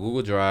on a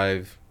Google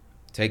Drive.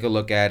 Take a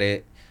look at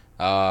it.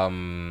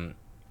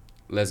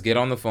 Let's get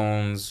on the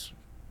phones,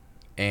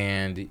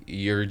 and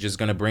you're just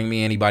going to bring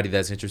me anybody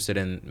that's interested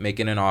in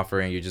making an offer,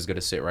 and you're just going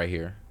to sit right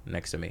here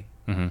next to me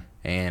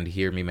and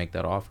hear me make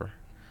that offer.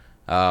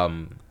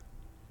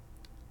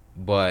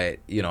 But,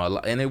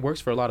 and it works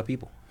for a lot of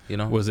people,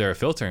 Was there a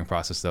filtering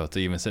process, though, to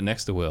even sit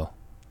next to Will?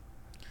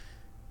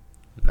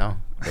 No,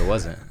 there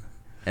wasn't.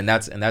 And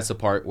that's the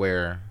part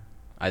where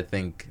I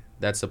think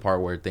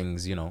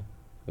things,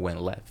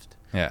 went left.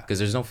 Yeah. Because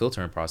there's no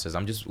filtering process.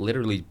 I'm just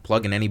literally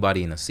plugging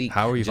anybody in a seat.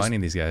 How are you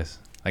finding these guys?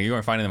 Like, you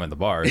weren't finding them at the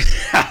bars.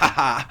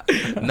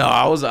 No,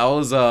 I was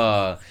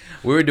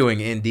we were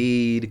doing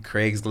Indeed,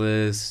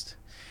 Craigslist.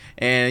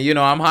 And,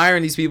 I'm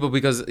hiring these people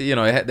because,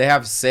 they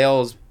have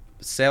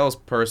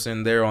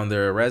salesperson there on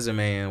their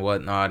resume and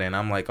whatnot. And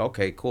I'm like,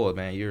 okay, cool,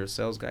 man. You're a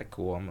sales guy.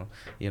 Cool.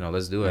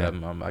 Let's do it.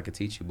 Yeah. I could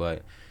teach you.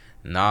 But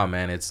nah,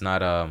 man, it's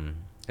not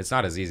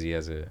as easy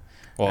as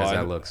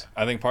that looks.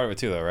 I think part of it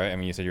too, though, right? I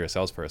mean, you said you're a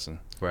salesperson,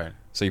 right?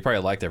 So you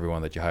probably liked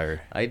everyone that you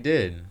hired. I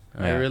did.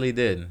 Yeah. I really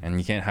did. And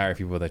you can't hire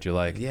people that you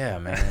like. Yeah,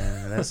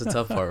 man, that's the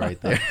tough part right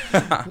there.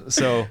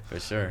 So for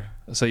sure.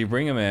 So you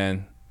bring them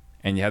in,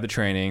 and you have the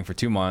training for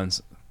 2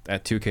 months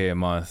at $2,000 a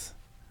month.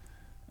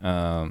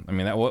 I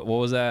mean, what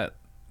was that?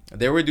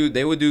 They would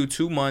do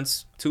 2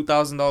 months,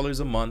 $2,000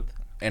 a month,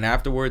 and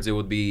afterwards it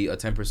would be a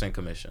 10%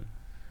 commission.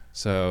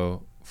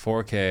 So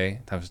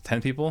 $4,000 times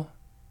 10 people.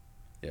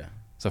 Yeah.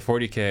 So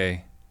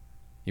 $40,000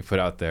 you put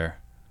out there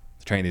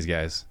to train these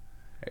guys.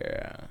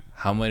 Yeah.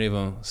 How many of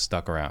them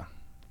stuck around?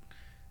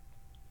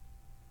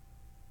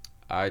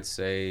 I'd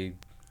say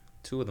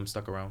 2 of them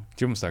stuck around.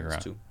 2 of them stuck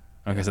around. 2.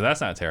 Okay, yeah. So that's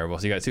not terrible.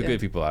 So you got 2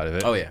 good people out of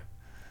it. Oh, yeah.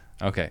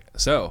 Okay,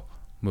 so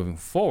moving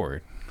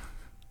forward,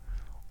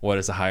 what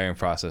is the hiring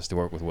process to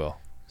work with Will?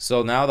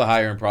 So now the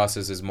hiring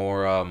process is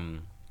more.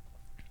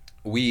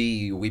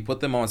 We put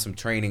them on some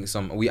training.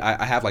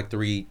 I have like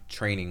 3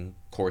 training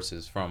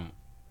courses from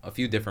a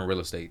few different real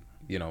estate,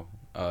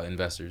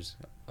 investors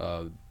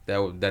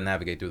that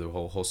navigate through the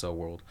whole wholesale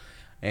world,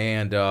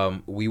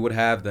 and we would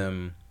have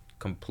them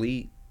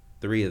complete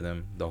 3 of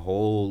them the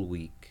whole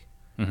week.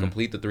 Mm-hmm.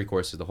 Complete the 3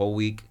 courses the whole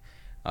week.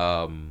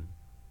 The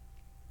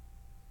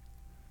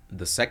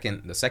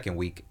second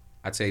week,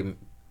 I'd say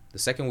the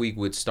second week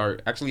would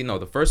start. Actually, no,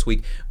 the first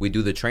week we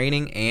do the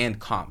training and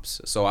comps.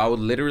 So I would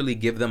literally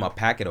give them a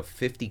packet of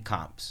 50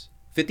 comps,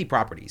 50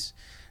 properties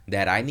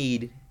that I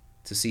need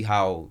to see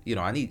how,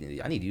 I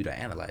need you to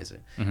analyze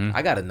it. Mm-hmm.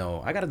 I gotta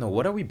know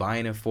what are we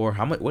buying it for?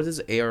 How much? What is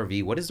the ARV?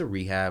 What is the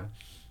rehab?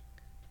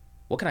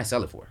 What can I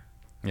sell it for?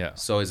 Yeah.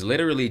 So it's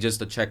literally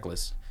just a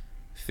checklist,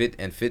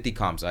 50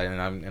 comps.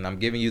 I'm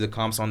giving you the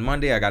comps on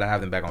Monday. I gotta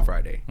have them back on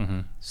Friday. Mm-hmm.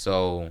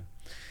 So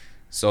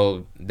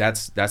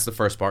that's the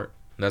first part.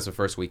 That's the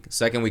first week.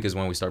 Second week is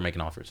when we start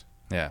making offers.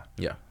 Yeah.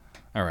 Yeah.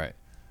 All right.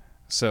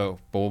 So,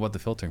 but what about the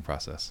filtering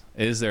process?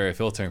 Is there a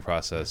filtering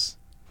process?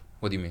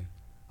 What do you mean?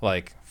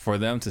 Like for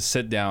them to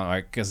sit down,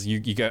 like, because you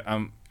got,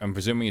 I'm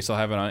presuming you still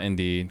have it on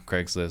Indeed,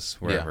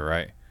 Craigslist, wherever,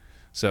 right?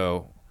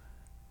 So,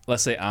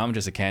 let's say I'm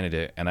just a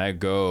candidate and I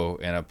go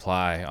and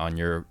apply on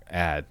your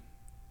ad.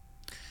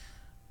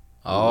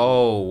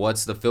 Oh,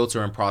 what's the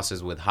filtering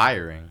process with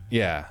hiring?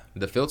 Yeah.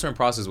 The filtering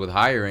process with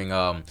hiring.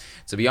 To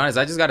be honest,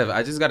 I just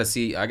gotta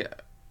see.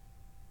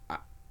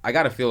 I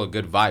gotta feel a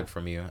good vibe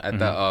from you at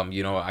the.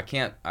 I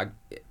can't.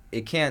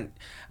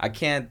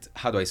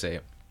 How do I say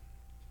it?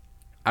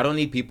 I don't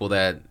need people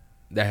that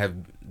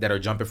are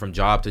jumping from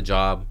job to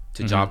job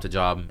to job to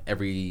job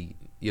every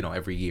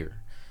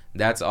year.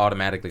 That's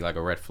automatically like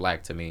a red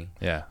flag to me.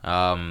 Yeah.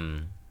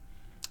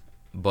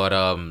 But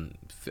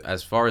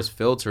as far as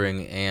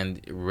filtering and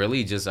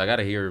really just I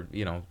gotta hear,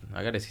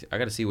 I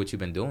gotta see what you've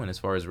been doing as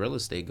far as real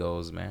estate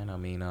goes, man. I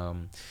mean,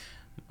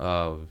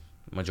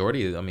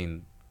 majority of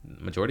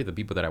the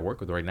people that I work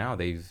with right now,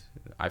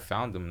 I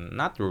found them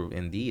not through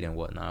Indeed and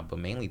whatnot, but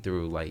mainly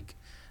through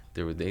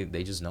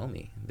they just know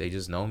me. They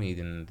just know me,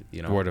 and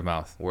word of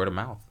mouth. Word of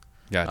mouth.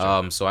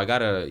 Gotcha. So I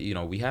gotta,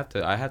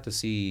 I have to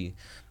see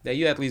that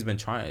you at least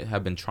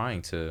have been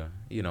trying to,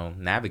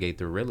 navigate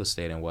through real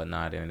estate and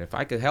whatnot. And if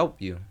I could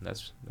help you,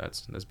 that's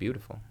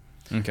beautiful.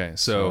 Okay.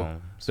 So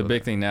the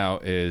big thing now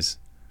is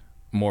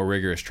more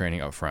rigorous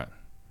training up front.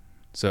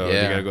 So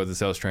they got to go to the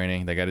sales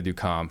training. They got to do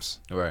comps.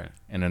 Right.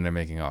 And then they're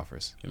making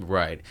offers.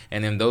 Right.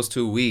 And in those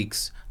 2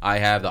 weeks, I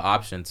have the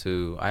option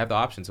to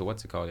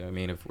what's it called? I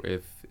mean,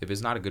 if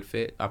it's not a good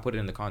fit, I put it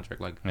in the contract.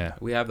 Like,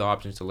 we have the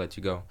options to let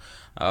you go.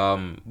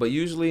 But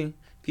usually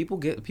people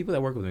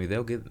that work with me,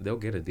 they'll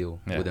get a deal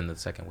within the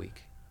second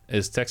week.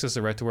 Is Texas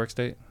a right to work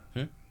state?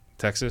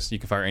 Texas, you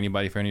can fire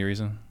anybody for any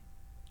reason?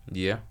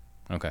 Yeah.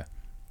 Okay.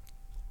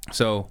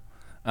 So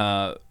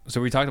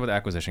we talked about the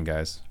acquisition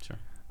guys. Sure.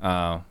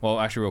 Well,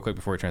 actually, real quick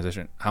before we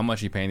transition, how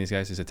much are you paying these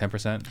guys? Is it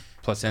 10%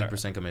 plus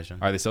 10% commission?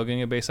 Are they still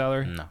getting a base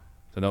salary? No.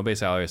 So no base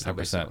salary is 10%. No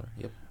base salary.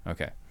 Yep.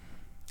 Okay.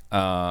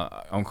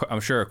 I'm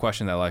sure a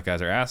question that a lot of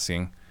guys are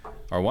asking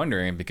or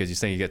wondering, because you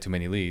say you get too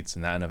many leads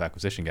and not enough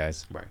acquisition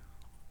guys. Right.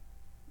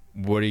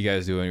 What are you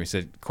guys doing? You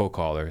said cold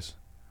callers.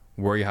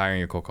 Where are you hiring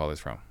your cold callers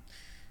from?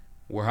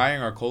 We're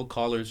hiring our cold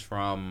callers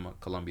from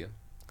Colombia.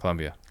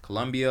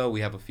 Colombia.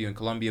 We have a few in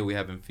Colombia. We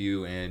have a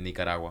few in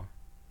Nicaragua.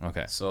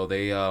 Okay. So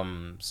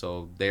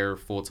they're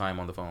full time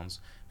on the phones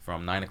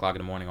from 9 o'clock in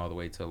the morning all the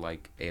way to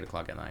like 8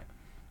 o'clock at night.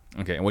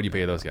 Okay. And what do you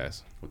pay those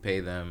guys? We pay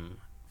them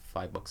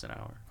 $5 an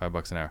hour.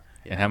 $5 an hour.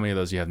 Yeah. And how many of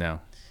those do you have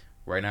now?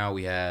 Right now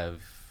we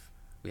have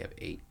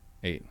 8.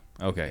 8.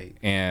 Okay.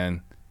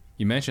 And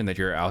you mentioned that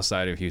you're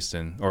outside of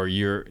Houston, or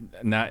you're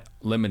not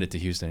limited to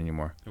Houston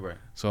anymore. Right.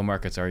 So what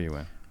markets are you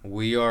in?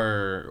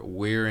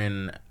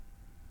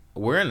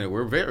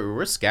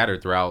 We're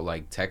scattered throughout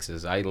like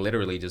Texas. I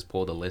literally just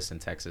pulled a list in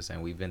Texas,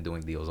 and we've been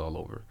doing deals all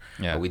over.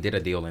 Yeah. We did a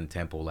deal in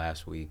Temple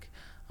last week.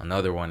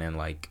 Another one in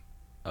like,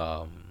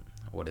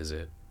 what is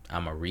it?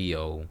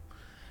 Amarillo.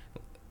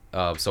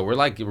 So we're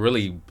like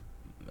really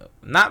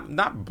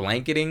not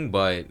blanketing,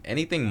 but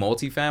anything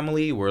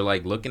multifamily, we're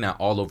like looking at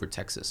all over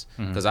Texas,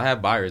 because I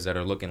have buyers that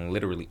are looking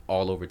literally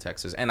all over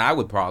Texas, and I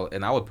would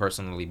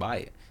personally buy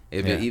it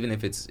even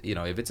if it's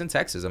if it's in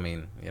Texas. I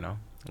mean,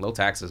 low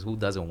taxes, who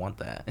doesn't want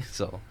that?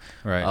 So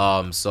right.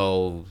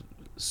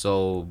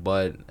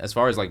 But as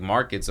far as like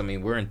markets, I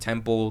mean, we're in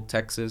Temple,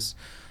 Texas,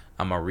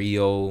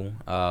 Amarillo,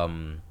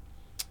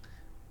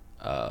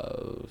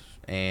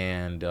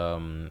 and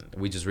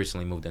we just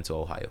recently moved into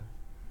Ohio.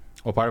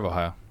 What part of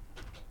Ohio?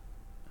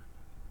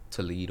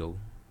 Toledo,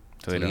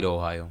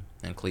 Ohio,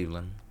 and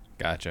Cleveland.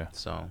 Gotcha.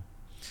 So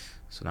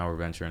now we're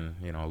venturing,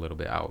 a little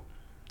bit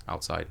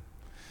outside.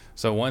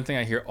 So one thing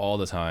I hear all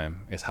the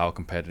time is how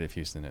competitive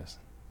Houston is.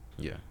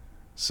 Yeah.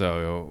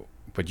 So,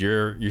 but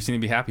you seem to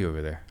be happy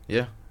over there.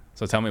 Yeah.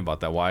 So tell me about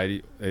that. Why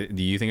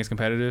do you think it's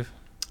competitive?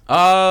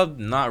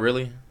 Not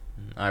really.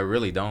 I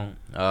really don't.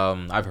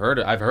 I've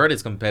heard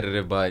it's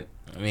competitive, but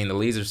I mean the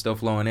leads are still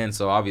flowing in,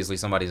 so obviously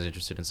somebody's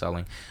interested in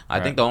selling. I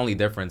Right. think the only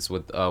difference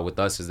with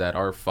us is that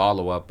our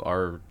follow up,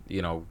 our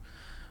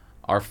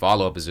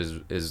follow up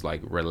is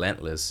like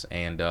relentless,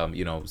 and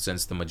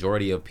since the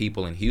majority of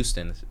people in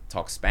Houston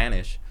talk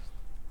Spanish,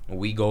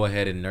 we go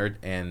ahead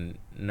and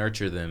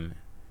nurture them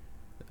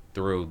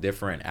through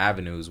different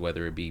avenues,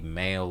 whether it be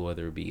mail,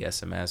 whether it be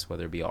SMS,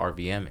 whether it be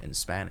RVM in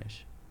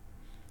Spanish.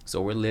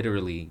 So we're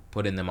literally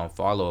putting them on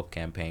follow up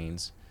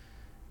campaigns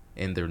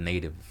in their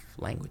native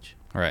language.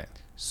 Right.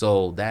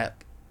 So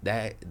that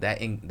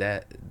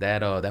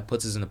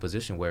puts us in a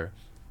position where,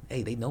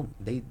 hey, they know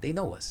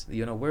us.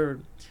 We're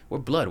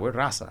blood, we're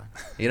raza.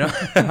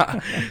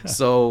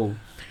 So,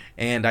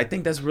 and I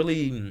think that's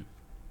probably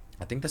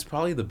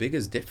the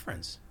biggest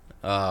difference.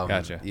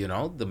 Gotcha.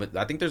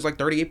 I think there's like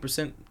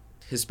 38%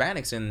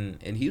 Hispanics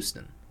in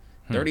Houston,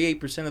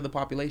 38% of the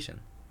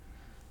population.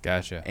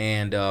 Gotcha.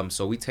 And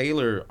so we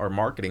tailor our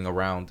marketing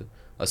around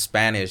a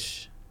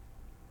Spanish,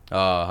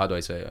 how do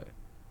I say it?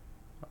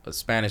 A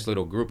Spanish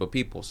little group of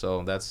people.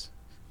 So that's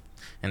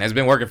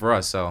been working for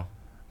us. So,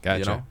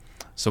 Gotcha.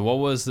 So what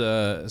was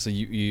so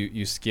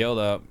you scaled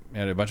up,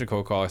 had a bunch of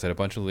cold callers, had a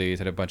bunch of leads,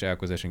 had a bunch of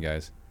acquisition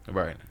guys.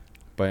 Right.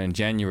 But in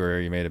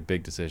January, you made a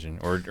big decision,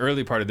 or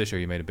early part of this year,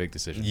 you made a big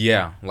decision.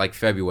 Yeah, like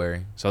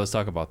February. So let's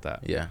talk about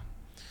that. Yeah.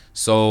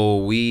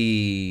 So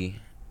I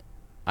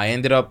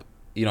ended up,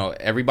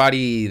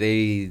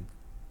 everybody,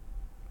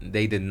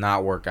 they did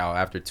not work out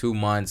after 2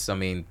 months. I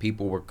mean,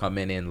 people were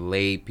coming in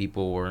late.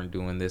 People weren't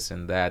doing this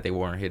and that. They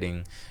weren't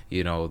hitting,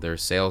 their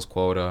sales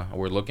quota.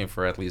 We're looking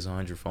for at least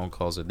 100 phone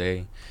calls a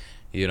day.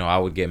 I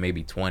would get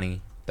maybe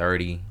 20,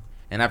 30.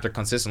 And after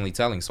consistently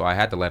telling, so I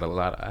had to let a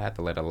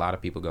lot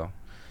of people go.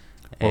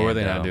 What were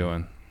they not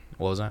doing?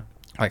 What was that?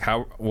 Like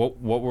what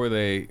were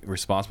they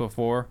responsible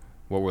for?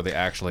 What were they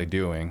actually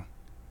doing?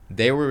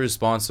 They were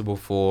responsible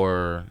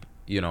for,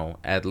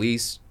 at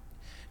least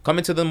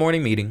coming to the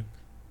morning meeting.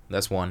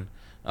 That's one.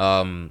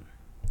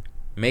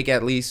 Make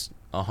at least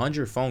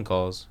 100 phone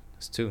calls.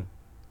 That's two.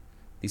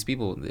 These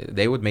people,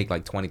 they would make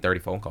like 20,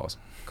 30 phone calls.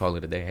 Call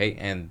it a day. Hey,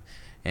 and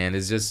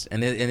it's just,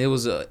 and it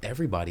was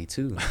everybody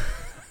too.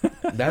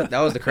 That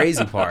was the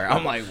crazy part.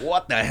 I'm like,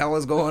 what the hell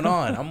is going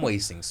on? I'm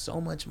wasting so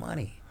much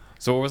money.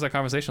 So what was that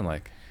conversation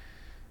like?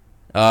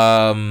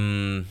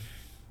 Like,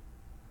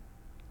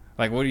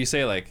 what do you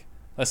say? Like,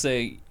 let's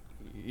say,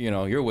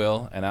 you're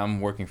Will and I'm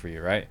working for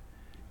you, right?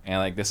 And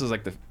like, this is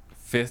like the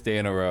 5th day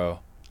in a row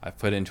I've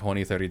put in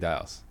 20, 30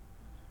 dials.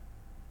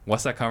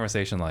 What's that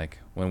conversation like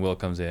when Will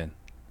comes in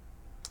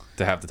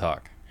to have to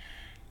talk?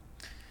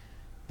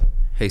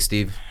 Hey,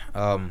 Steve,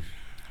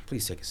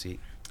 please take a seat.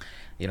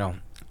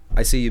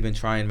 I see you've been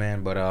trying,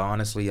 man, but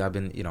honestly, I've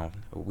been,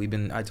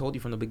 I told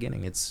you from the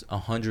beginning, it's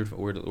 100.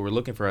 We're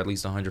looking for at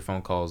least 100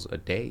 phone calls a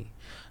day.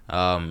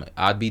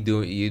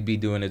 You'd be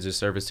doing a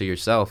disservice to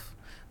yourself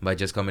by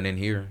just coming in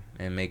here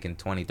and making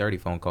 20, 30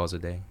 phone calls a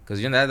day,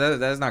 because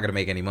that's not gonna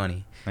make any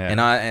money.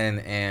 Yeah.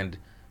 And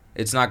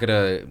it's not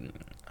gonna,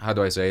 how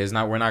do I say?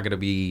 We're not gonna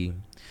be.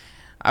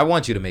 I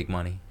want you to make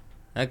money,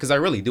 because I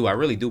really do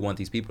want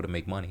these people to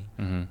make money.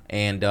 Mm-hmm.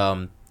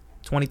 And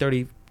 20,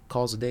 30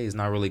 calls a day is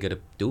not really gonna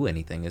do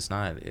anything. It's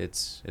not.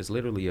 It's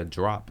literally a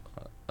drop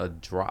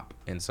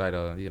inside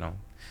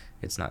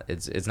it's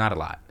not a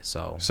lot.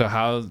 So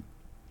how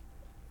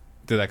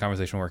did that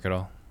conversation work at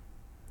all?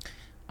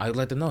 I would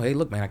let them know, hey,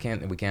 look, man,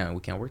 we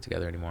can't work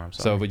together anymore. I'm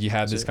sorry. So, but you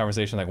had this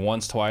conversation like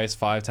once, twice,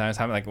 5 times.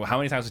 How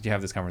many times did you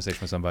have this conversation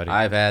with somebody?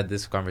 I've had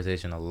this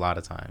conversation a lot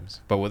of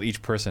times. But with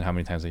each person, how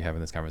many times are you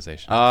having this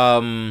conversation?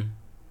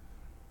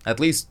 At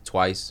least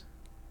twice.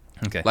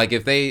 Okay. Like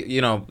if they,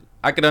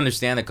 I could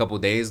understand a couple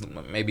days,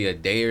 maybe a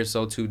day or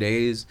so, 2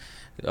 days.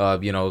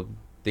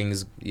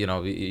 Things,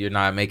 you're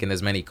not making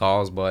as many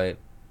calls, but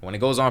when it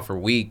goes on for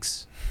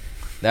weeks,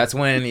 that's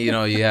when you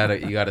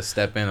gotta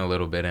step in a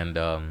little bit, and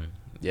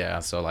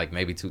so like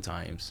maybe 2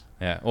 times.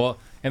 Yeah. Well,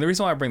 and the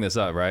reason why I bring this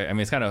up, right? I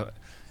mean,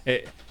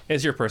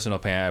 it's your personal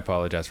pain. I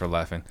apologize for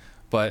laughing,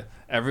 but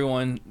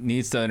everyone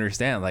needs to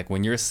understand, like,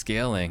 when you're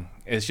scaling,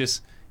 it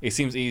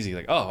seems easy.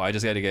 Like, oh, I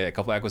just got to get a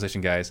couple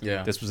acquisition guys,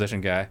 this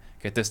position guy,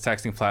 get this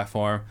texting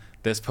platform,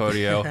 this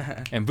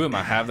Podio, and boom,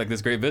 I have like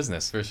this great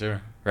business. For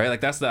sure. Right?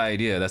 Like, that's the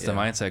idea. That's the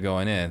mindset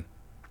going in.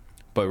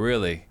 But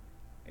really,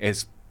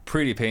 it's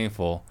pretty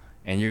painful,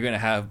 and you're going to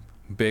have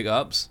big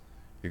ups.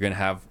 You're going to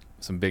have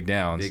some big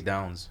downs. Big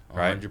downs,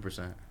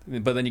 100%.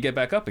 Right? But then you get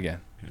back up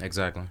again.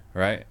 Exactly.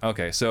 Right?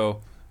 Okay,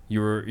 so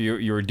you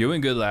were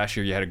doing good last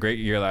year. You had a great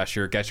year last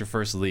year. Got your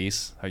first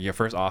lease, your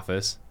first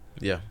office.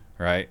 Yeah.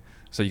 Right?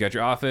 So you got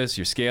your office,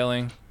 you're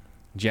scaling.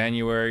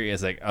 January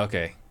is like,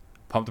 okay,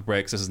 pump the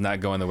brakes. This is not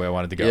going the way I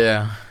wanted to go.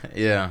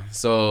 Yeah.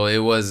 So it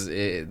was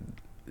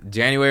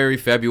January,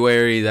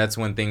 February. That's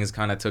when things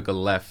kind of took a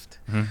left.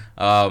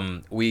 Mm-hmm.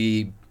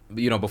 We,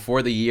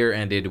 before the year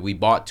ended, we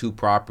bought 2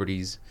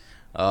 properties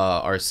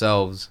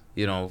ourselves,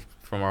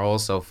 from our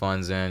wholesale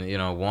funds. And,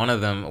 one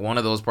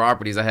of those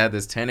properties, I had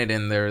this tenant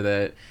in there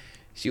that,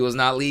 She was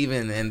not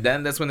leaving, and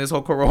then that's when this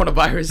whole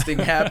coronavirus thing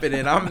happened,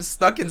 and I'm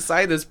stuck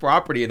inside this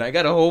property, and I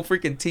got a whole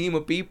freaking team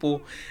of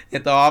people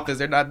at the office.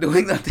 They're not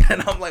doing nothing,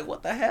 and I'm like,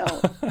 what the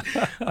hell?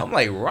 I'm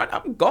like, run!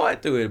 I'm going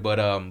through it, but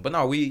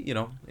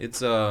no,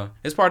 it's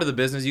part of the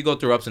business. You go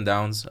through ups and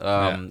downs.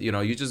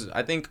 You just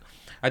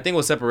I think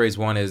what separates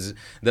one is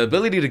the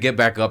ability to get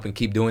back up and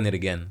keep doing it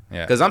again.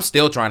 Yeah. Because I'm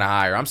still trying to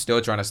hire. I'm still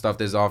trying to stuff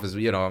this office.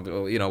 With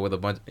a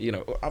bunch.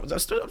 I'm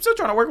still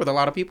trying to work with a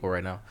lot of people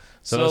right now.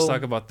 So let's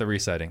talk about the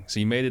resetting. So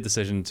you made a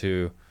decision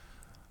to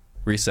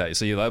reset.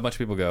 So you let a bunch of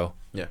people go.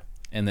 Yeah.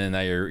 And then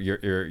now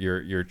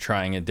you're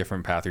trying a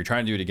different path. You're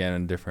trying to do it again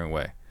in a different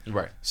way.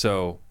 Right.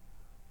 So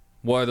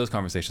what are those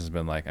conversations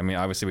been like? I mean,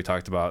 obviously we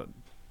talked about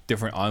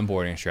different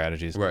onboarding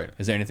strategies. Right.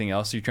 Is there anything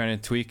else you're trying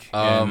to tweak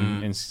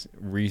in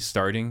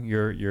restarting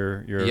your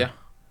Yeah.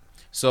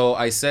 So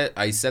I set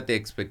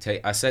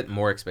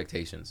more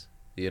expectations.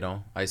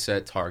 I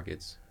set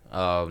targets.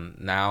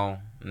 Now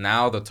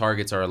the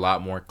targets are a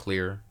lot more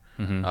clear.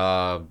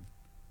 Mm-hmm.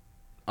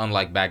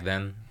 Unlike back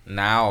then.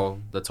 Now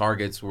the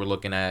targets we're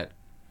looking at,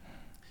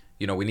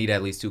 we need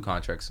at least 2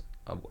 contracts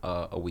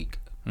a week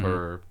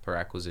per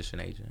acquisition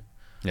agent.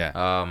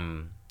 Yeah.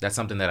 That's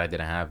something that I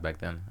didn't have back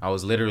then. I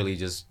was literally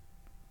just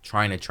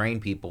trying to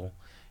train people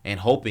and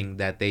hoping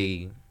that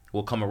they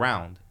will come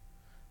around,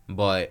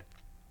 but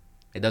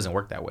it doesn't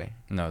work that way.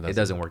 No, it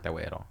doesn't work that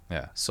way at all.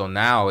 Yeah. So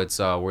now it's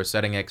we're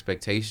setting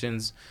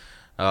expectations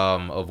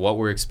of what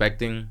we're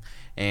expecting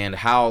and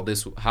how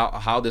this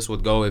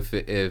would go if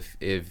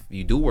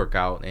you do work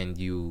out and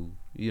you're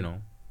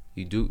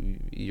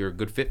a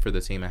good fit for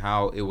the team, and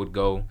how it would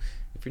go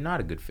if you're not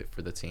a good fit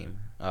for the team.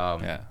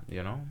 And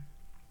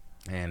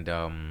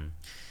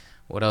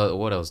what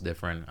else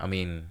different? I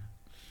mean,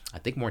 I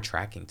think more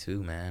tracking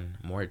too, man.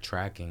 More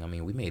tracking. I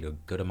mean, we made a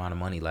good amount of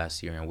money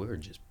last year, and we were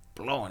just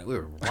blowing it. We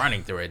were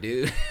running through it,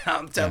 dude.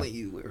 I'm telling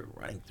you, we were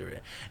running through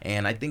it.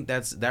 And I think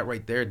that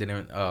right there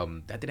didn't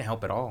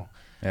help at all.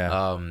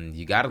 Yeah.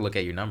 You got to look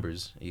at your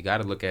numbers. You got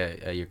to look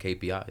at your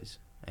KPIs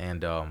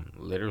and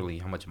literally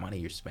how much money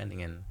you're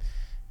spending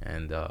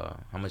and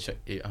how much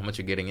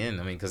you're getting in.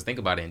 I mean, because think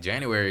about it. In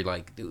January,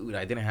 like, dude,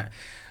 I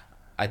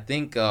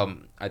think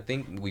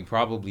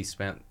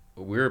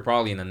we were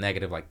probably in the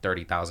negative like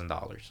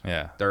 $30,000.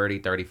 Yeah.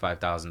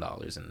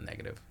 $35,000 in the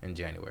negative in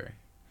January.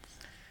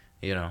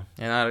 And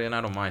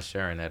I don't mind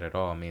sharing that at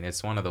all. I mean,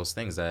 it's one of those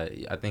things that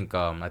I think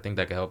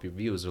that can help your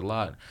views a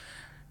lot.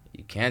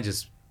 You can't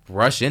just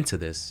rush into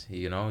this.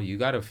 You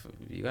gotta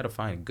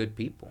find good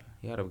people.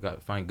 You gotta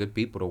find good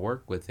people to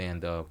work with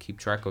and keep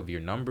track of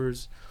your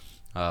numbers.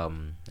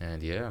 And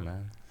yeah,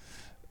 man.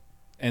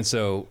 And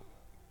so,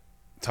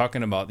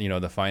 talking about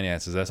the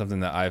finances, that's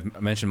something that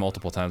I've mentioned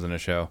multiple times on the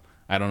show.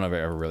 I don't know if it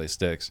ever really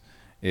sticks.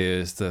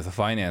 Is the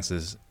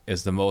finances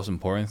is the most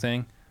important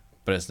thing,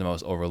 but it's the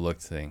most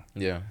overlooked thing.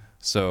 Yeah.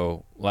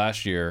 So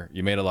last year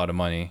you made a lot of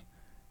money.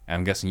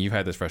 I'm guessing you've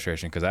had this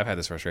frustration because I've had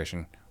this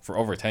frustration for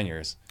over 10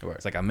 years. Right.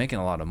 It's like, I'm making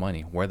a lot of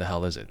money. Where the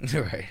hell is it?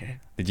 Right.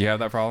 Did you have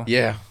that problem?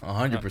 Yeah,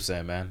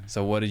 100%, man.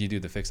 So what did you do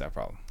to fix that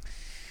problem?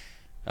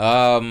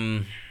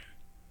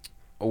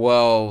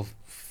 Well,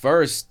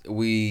 first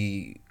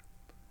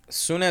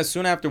soon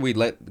after we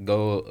let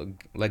go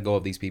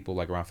of these people,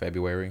 like around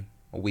February,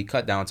 we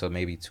cut down to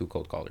maybe 2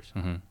 cold callers.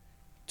 Mm-hmm.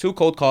 2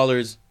 cold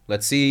callers.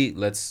 Let's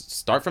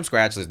start from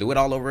scratch. Let's do it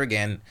all over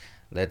again.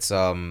 Let's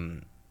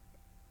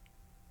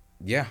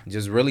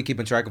just really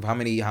keeping track of how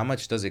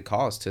much does it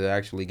cost to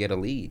actually get a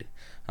lead?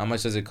 How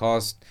much does it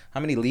cost?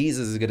 How many leads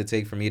is it going to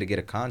take for me to get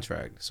a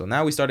contract? So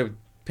now we started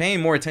paying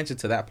more attention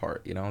to that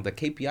part, the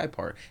KPI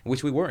part,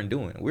 which we weren't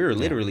doing. We were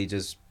literally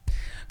just,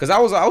 because I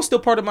was still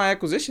part of my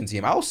acquisition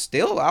team. I was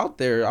still out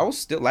there. I was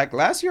still, like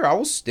last year, I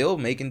was still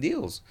making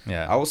deals.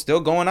 Yeah. I was still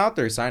going out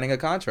there signing a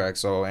contract.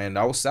 So, and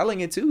I was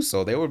selling it too.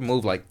 So they would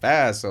move like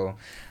fast. So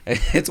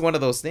it's one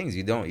of those things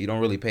you don't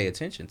really pay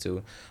attention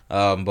to.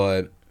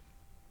 But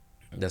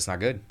that's not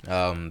good.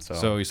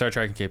 So you started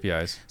tracking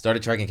KPIs.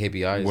 Started tracking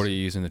KPIs. What are you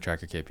using to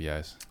track your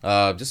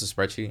KPIs? Just a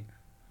spreadsheet.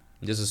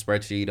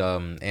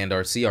 And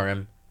our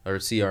CRM.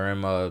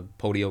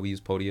 Podio. We use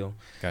Podio.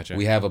 Gotcha.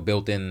 We have a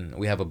built-in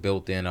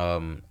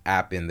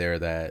app in there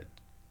that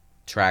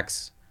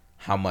tracks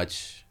how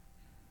much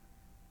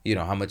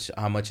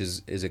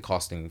is it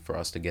costing for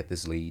us to get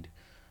this lead.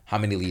 How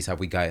many leads have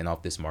we gotten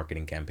off this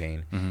marketing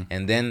campaign? Mm-hmm.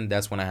 And then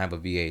that's when I have a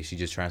VA. She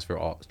just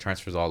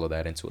transfers all of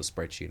that into a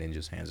spreadsheet and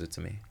just hands it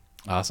to me.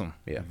 Awesome.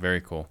 Yeah. Very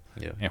cool.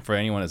 Yeah. And for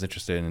anyone that's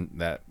interested in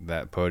that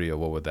Podio,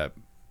 what would that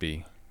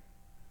be?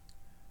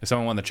 If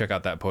someone wanted to check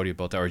out that Podio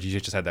built out, or you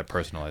just had that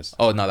personalized?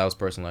 Oh no, that was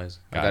personalized.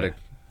 I had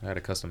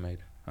it custom made.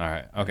 All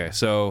right. Okay.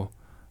 So,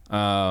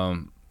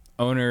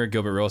 owner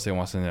Gilbert Real Estate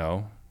wants to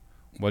know,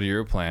 what are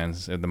your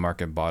plans if the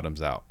market bottoms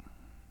out?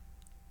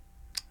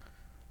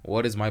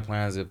 What is my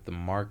plans if the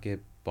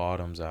market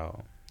bottoms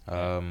out?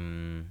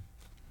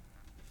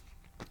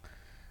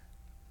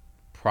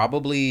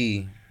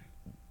 Probably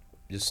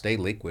just stay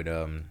liquid.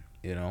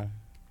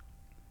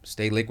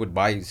 Stay liquid.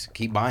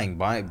 Keep buying.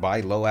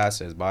 Buy low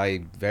assets.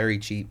 Buy very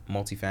cheap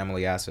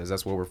multifamily assets.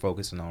 That's what we're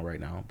focusing on right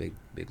now,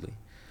 bigly.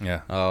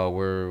 Yeah.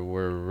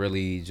 We're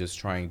really just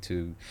trying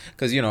to,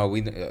 because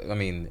I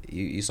mean,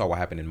 you saw what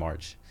happened in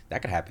March.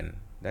 That could happen.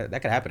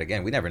 That could happen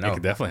again. We never know. It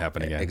could definitely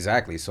happen again.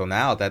 Exactly. So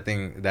now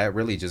that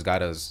really just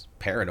got us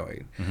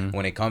paranoid Mm-hmm.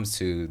 when it comes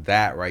to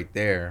that right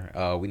there.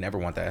 We never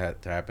want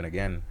that to happen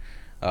again.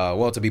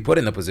 Well, to be put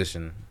in a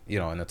position, in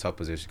a tough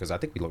position, because I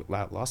think we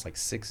lost like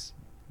six.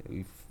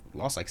 We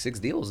lost like 6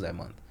 deals that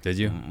month. Did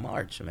you?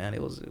 March, man,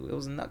 it was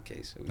a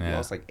nutcase. We Yeah.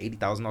 lost like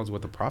 $80,000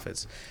 worth of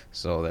profits,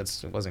 so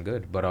it wasn't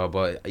good.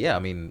 But yeah, I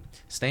mean,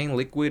 staying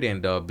liquid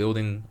and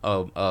building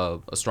a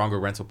stronger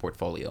rental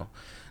portfolio.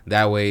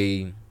 That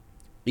way,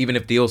 even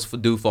if deals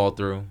do fall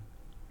through,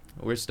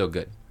 we're still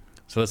good.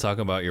 So let's talk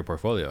about your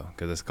portfolio,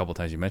 because there's a couple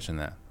times you mentioned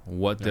that.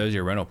 What does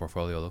your rental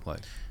portfolio look like?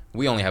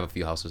 We only have a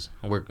few houses.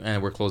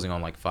 We're closing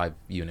on like 5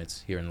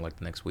 units here in like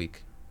the next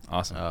week.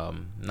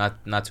 Awesome.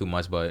 Not too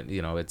much, but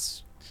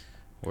it's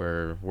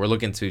we're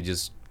looking to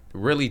just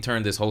really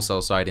turn this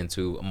wholesale side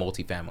into a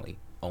multifamily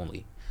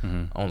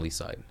only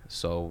side.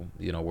 So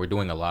we're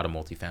doing a lot of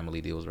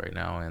multifamily deals right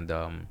now, and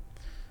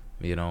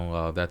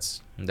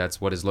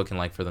that's what it's looking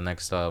like for the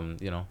next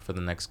for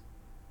the next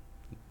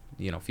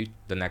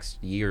the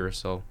next year or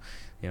so.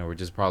 We're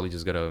just probably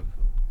just gonna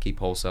keep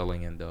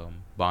wholesaling and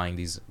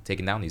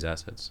taking down these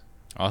assets.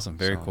 Awesome.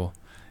 Very cool.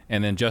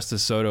 And then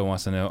Justice Soto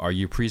wants to know, are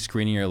you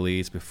pre-screening your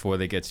leads before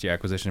they get to your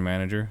acquisition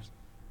manager?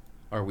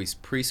 Are we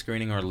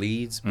pre-screening our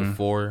leads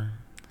before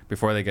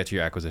they get to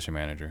your acquisition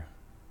manager?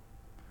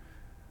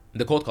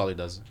 The cold caller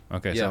does?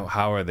 Okay, Yeah. So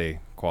how are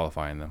they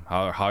qualifying them?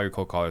 How are your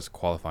cold callers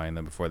qualifying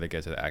them before they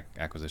get to the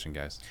acquisition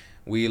guys?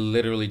 We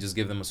literally just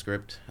give them a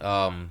script.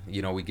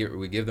 We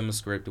give them a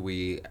script.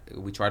 We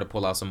try to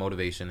pull out some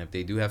motivation. If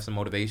they do have some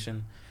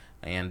motivation,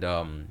 and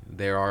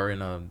they are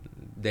in a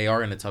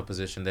tough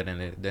position,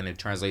 then it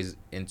translates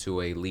into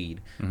a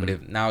lead. Mm-hmm. But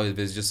if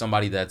it's just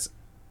somebody that's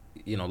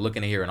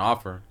looking to hear an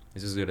offer,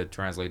 it's just gonna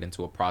translate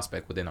into a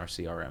prospect within our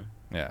CRM.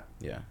 Yeah.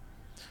 Yeah.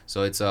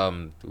 So it's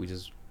we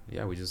just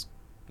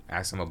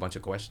ask them a bunch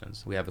of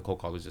questions. We have the cold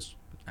callers just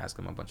ask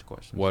them a bunch of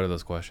questions. What are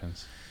those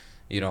questions?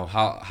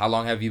 How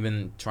long have you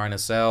been trying to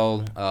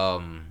sell?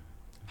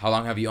 How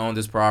long have you owned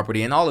this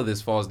property? And all of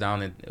this falls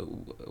down in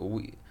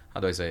how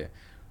do I say it?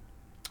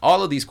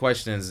 All of these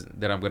questions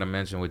that I'm going to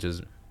mention, which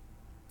is,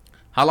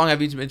 how long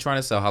have you been trying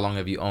to sell? How long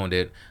have you owned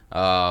it?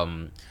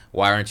 Why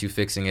aren't you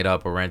fixing it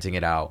up or renting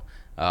it out?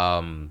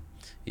 All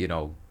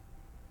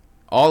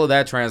of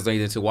that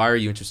translated into, why are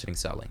you interested in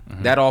selling?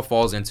 Mm-hmm. That all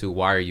falls into,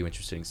 why are you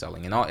interested in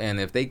selling? And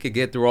if they could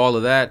get through all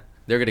of that,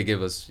 they're going to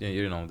give us,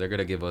 they're going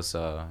to give us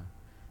a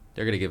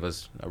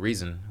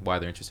reason why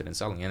they're interested in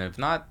selling. And if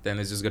not, then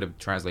it's just going to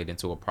translate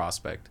into a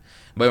prospect.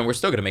 But we're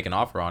still going to make an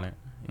offer on it.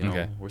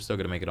 Okay. We're still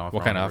going to make an offer.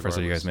 What kind of offers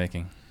are you guys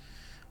making?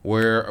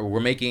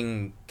 We're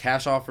making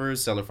cash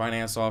offers, seller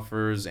finance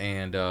offers,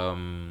 and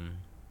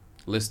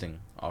listing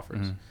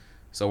offers. Mm-hmm.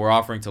 So we're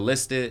offering to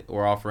list it.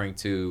 We're offering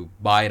to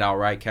buy it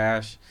outright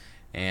cash,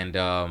 and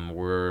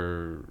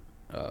we're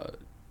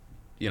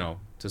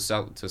to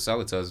sell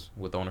it to us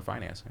with owner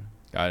financing.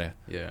 Got it.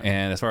 Yeah.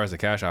 And as far as the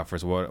cash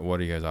offers, what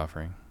are you guys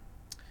offering?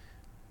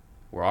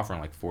 We're offering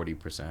like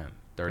 40%,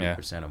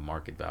 30% of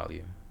market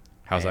value.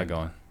 How's that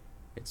going?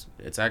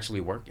 It's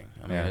actually working.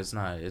 I mean, it's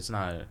not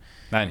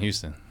Not in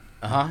Houston.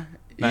 Not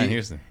in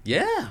Houston.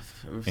 Yeah.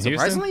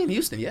 Surprisingly in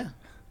Houston, yeah.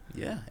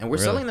 And we're Really?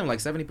 Selling them like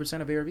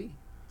 70% of ARV.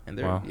 And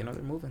they're they're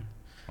moving.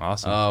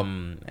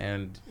 Awesome.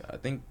 And I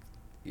think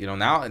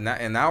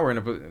now we're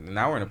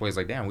in a place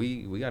like, damn,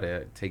 we got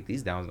to take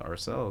these down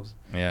ourselves.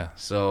 Yeah.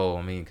 So,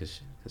 I mean,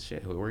 cuz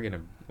shit, we're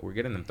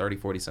getting them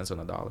 30-40 cents on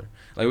the dollar.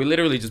 Like, we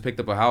literally just picked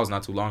up a house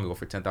not too long ago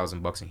for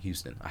 $10,000 in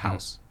Houston, a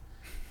house.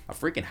 A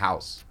freaking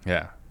house.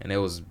 Yeah. And it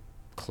was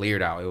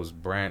cleared out. It was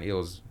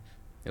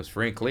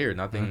free and clear.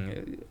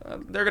 Nothing.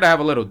 They're gonna have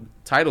a little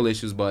title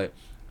issues, but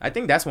I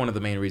think that's one of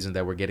the main reasons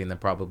that we're getting them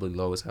probably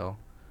low as hell.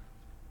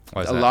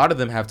 A lot of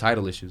them have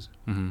title issues,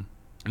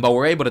 but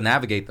we're able to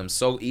navigate them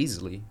so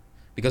easily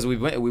because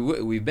we've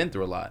been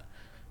through a lot.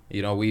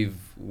 We know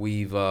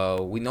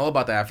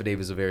about the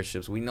affidavits of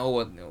heirships. We know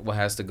what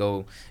has to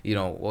go.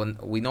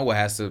 We know what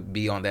has to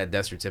be on that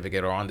death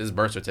certificate or on this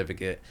birth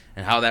certificate,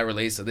 and how that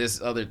relates to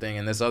this other thing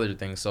and this other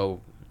thing.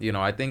 So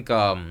I think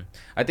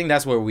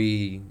that's where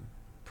we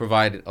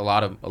provide a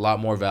lot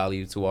more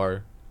value to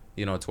our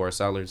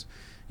sellers.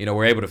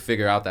 We're able to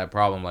figure out that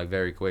problem like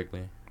very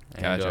quickly,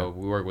 and Gotcha.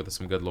 we work with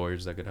some good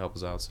lawyers that could help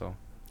us out. So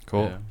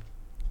cool.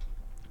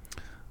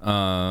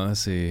 Yeah.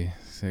 Let's see.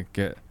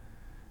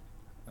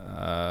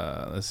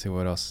 Let's see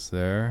what else is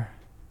there.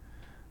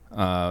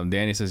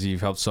 Danny says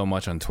you've helped so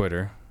much on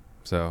Twitter,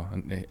 so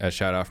a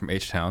shout out from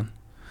H-Town.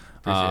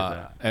 Appreciate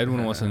that.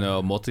 Edwin wants to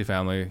know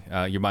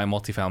multifamily. You're buying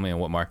multifamily in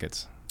what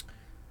markets?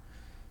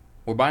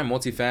 We're buying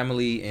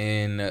multifamily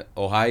in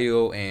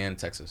Ohio and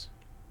Texas.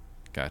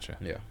 Gotcha.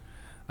 Yeah.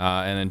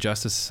 And then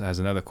Justice has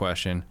another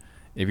question.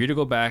 If you're to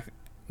go back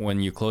when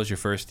you close your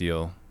first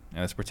deal, and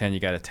let's pretend you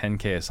got a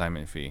 $10K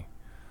assignment fee,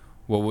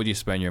 what would you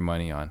spend your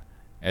money on?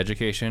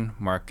 Education,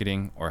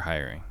 marketing, or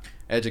hiring?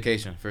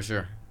 Education, for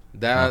sure.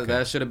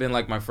 That should have been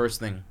like my first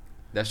thing.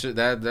 That should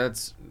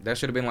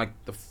have been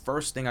like the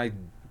first thing I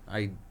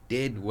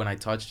did when I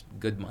touched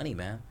good money,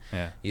 man.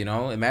 Yeah. You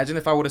know, imagine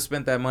if I would have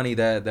spent that money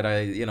that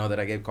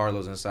I gave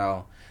Carlos and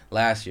Sal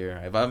last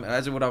year. If I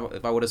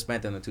would have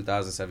spent in the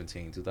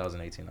 2017,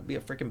 2018, I'd be a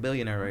freaking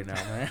billionaire right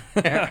now, man.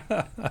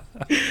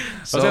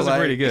 So that's like,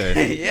 pretty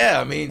good.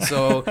 Yeah, I mean,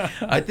 so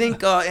I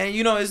think and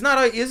it's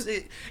not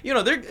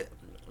they're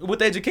with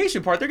the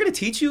education part, they're gonna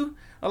teach you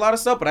a lot of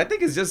stuff, but I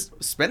think it's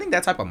just spending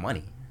that type of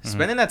money.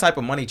 Spending that type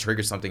of money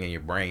triggers something in your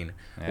brain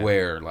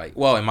where, like,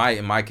 well, in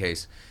my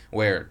case,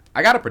 where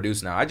I gotta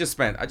produce now. I just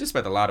spent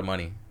a lot of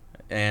money,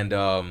 and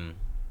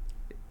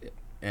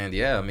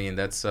yeah, I mean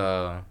that's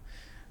I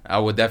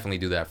would definitely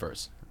do that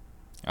first.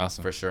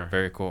 Awesome, for sure,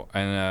 very cool.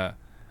 And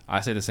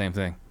I say the same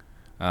thing.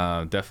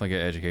 Definitely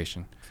get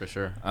education for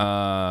sure.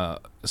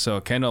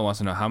 So Kendall wants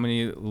to know, how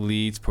many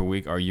leads per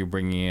week are you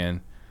bringing in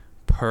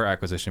per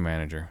acquisition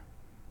manager?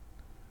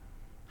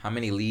 How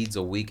many leads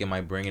a week am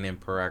I bringing in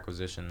per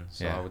acquisition?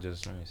 So I would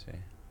just, let me see.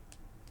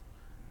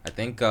 I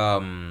think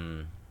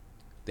right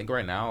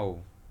now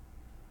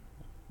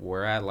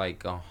we're at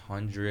like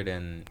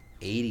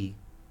 180,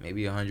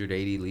 maybe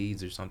 180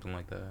 leads or something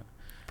like that.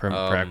 Per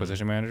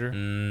acquisition manager?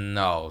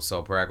 No,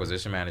 so per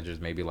acquisition manager is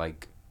maybe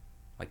like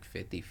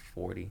 50,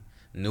 40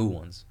 new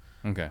ones.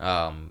 Okay.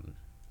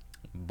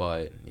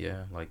 But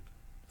yeah, like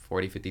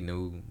 40, 50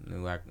 new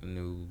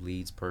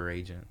leads per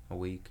agent a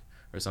week.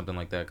 Or something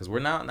like that, because we're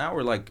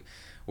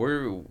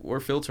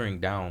filtering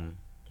down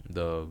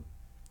the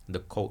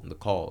cold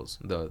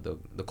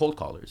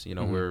callers. You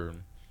know, we're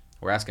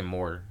asking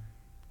more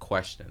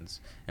questions,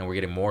 and we're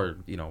getting more.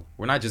 You know,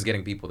 we're not just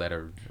getting people that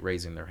are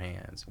raising their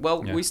hands.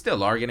 Well, we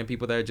still are getting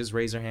people that just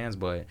raise their hands,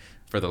 but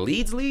for the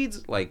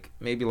leads, like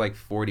maybe like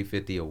 40,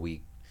 50 a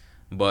week.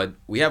 But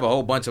we have a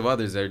whole bunch of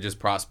others that are just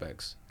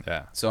prospects.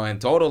 Yeah. So in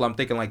total, I'm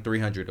thinking like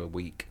 300 a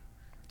week.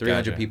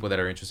 300 people that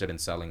are interested in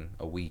selling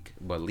a week,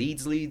 but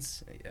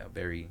leads, yeah,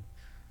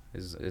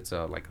 it's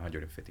like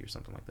 150 or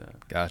something like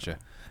that. Gotcha.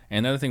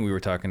 And another thing we were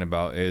talking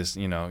about is,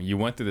 you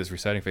went through this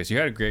resetting phase. You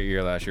had a great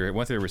year last year.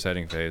 Went through a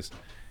resetting phase,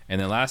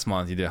 and then last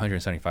month you did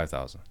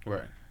 175,000.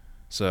 Right.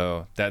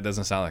 So that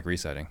doesn't sound like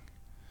resetting.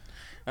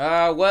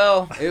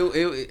 Well,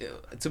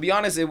 it to be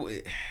honest,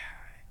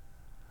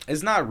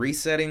 it's not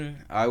resetting.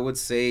 I would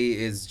say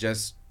it's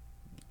just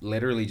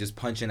literally just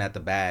punching at the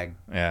bag,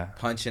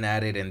 punching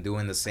at it and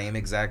doing the same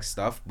exact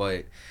stuff,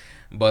 but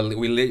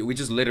we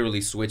just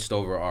literally switched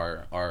over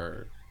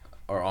our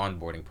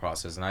onboarding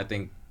process, and I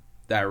think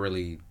that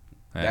really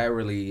but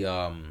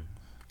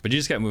you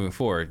just kept moving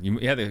forward. You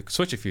had to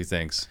switch a few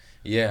things.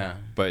 Yeah,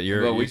 but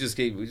we just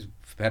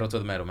pedal to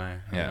the metal,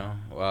 man. Yeah.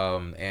 You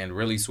know, and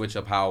really switch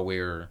up how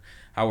we're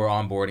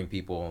onboarding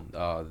people.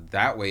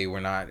 That way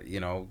we're not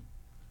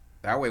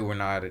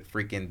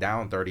freaking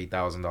down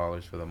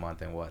 $30,000 for the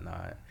month and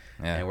whatnot,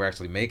 and we're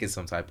actually making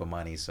some type of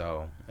money.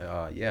 So,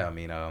 yeah, I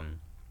mean,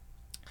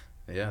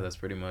 yeah, that's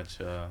pretty much.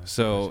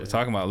 So,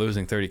 talking about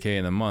losing $30K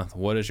in a month,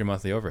 what is your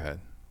monthly overhead?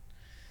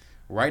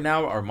 Right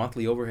now, our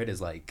monthly overhead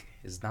is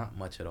not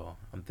much at all.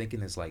 I'm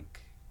thinking it's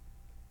like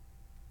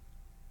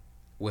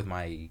with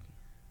my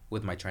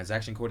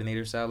transaction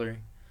coordinator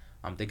salary,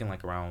 I'm thinking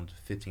like around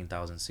 $15,000,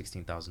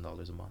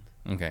 $16,000 a month.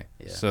 Okay.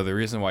 Yeah. So the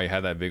reason why you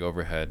had that big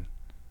overhead,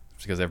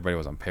 because everybody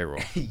was on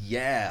payroll.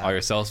 Yeah. All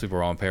your salespeople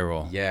were on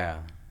payroll. Yeah.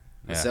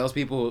 The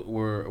salespeople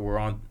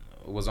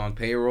was on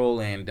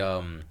payroll, and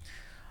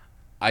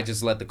I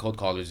just let the cold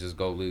callers just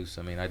go loose.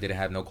 I mean, I didn't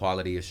have no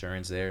quality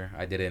assurance there.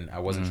 I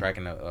wasn't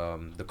tracking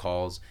the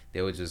calls.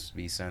 They would just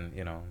be sent.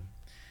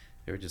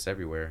 They were just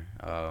everywhere.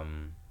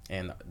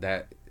 And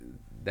that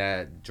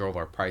drove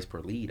our price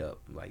per lead up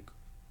like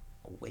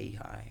way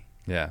high.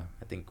 Yeah.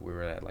 I think we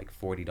were at like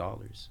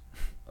 $40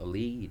 a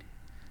lead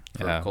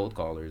for cold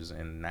callers,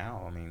 and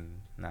now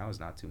it's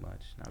not too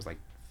much. Now it's like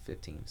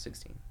 15,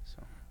 16.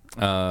 So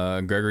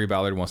Gregory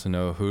Ballard wants to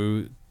know,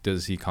 who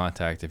does he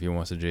contact if he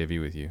wants to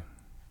JV with you?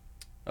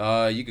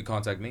 You could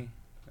contact me.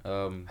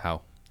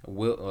 How?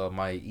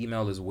 My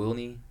email is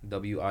Willny,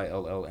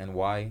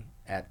 WILLNY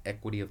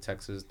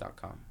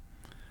 @equityoftexas.com.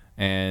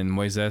 And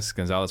Moises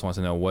Gonzalez wants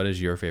to know, what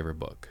is your favorite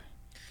book?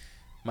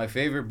 My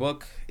favorite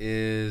book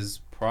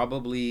is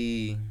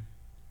probably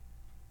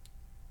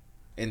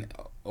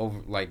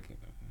my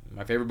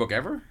favorite book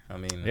ever. I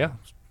mean, yeah,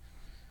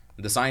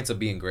 The Science of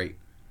Being Great.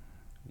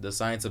 The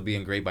Science of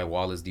Being Great by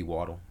Wallace D.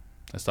 Waddle.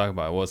 Let's talk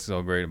about it. What's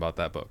so great about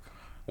that book?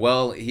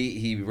 Well,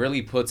 he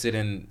really puts it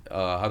in,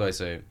 how do I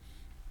say it?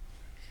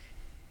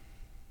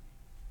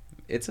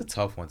 It's a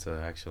tough one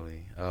to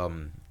actually.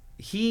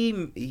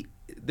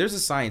 There's a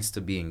science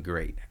to being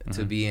great,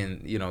 to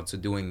being,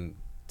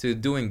 to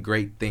doing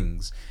great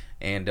things,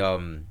 and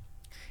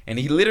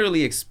he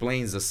literally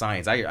explains the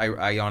science.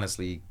 I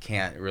honestly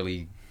can't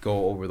really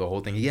go over the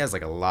whole thing. He has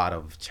like a lot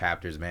of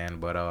chapters, man,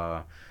 but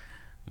I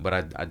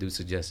do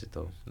suggest it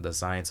though. The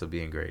Science of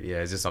Being Great. Yeah,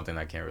 it's just something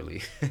I can't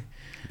really.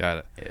 Got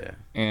it. Yeah.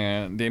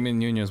 And Damien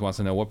Nunez wants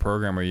to know, what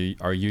program are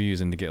you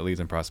using to get leads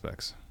and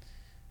prospects?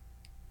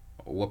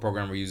 What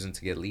program we're using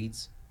to get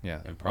leads? Yeah.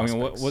 And prospects? I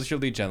mean, what's your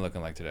lead gen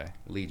looking like today?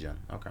 Lead gen.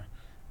 Okay.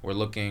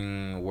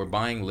 We're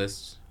buying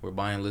lists. We're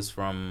buying lists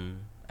from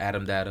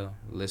Atom Data,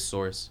 List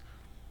Source,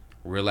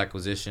 Real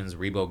Acquisitions,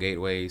 Rebo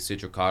Gateway,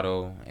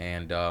 Citricato,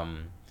 and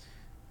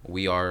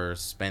we are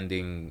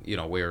spending.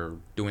 We're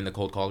doing the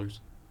cold callers,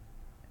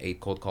 8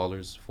 cold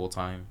callers full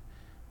time.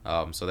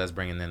 So that's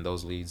bringing in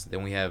those leads.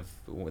 Then we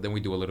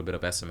do a little bit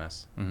of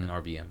SMS and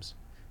RVMs,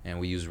 and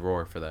we use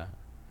Roar for that.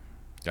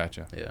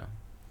 Gotcha. Yeah.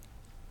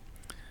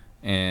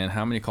 And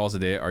how many calls a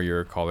day are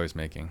your callers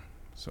making?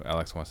 So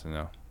Alex wants to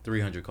know.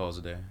 300 calls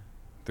a day.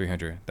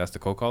 300. That's the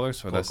cold callers?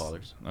 Or Cold that's,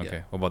 callers. Okay.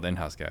 Yeah. What about the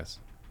in-house guys?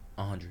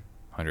 100.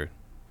 100.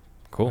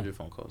 Cool. 100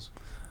 phone calls.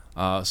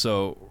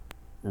 So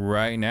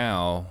right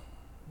now,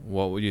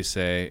 what would you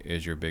say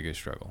is your biggest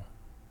struggle?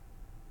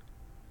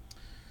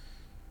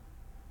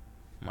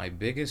 My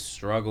biggest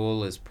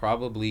struggle is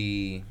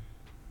probably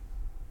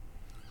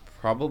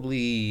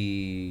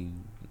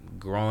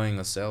growing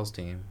a sales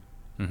team.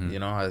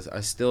 Mm-hmm. I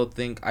still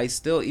think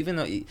even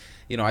though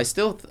I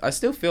still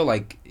feel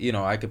like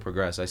I could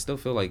progress. I still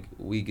feel like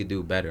we could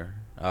do better.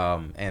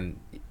 And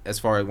as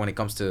far as when it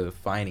comes to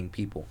finding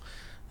people,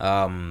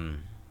 so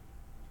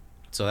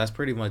that's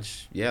pretty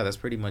much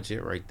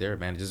it right there,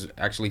 man. Just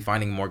actually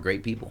finding more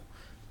great people.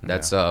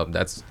 That's a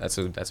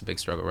big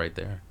struggle right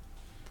there.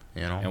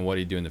 And what are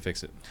you doing to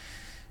fix it?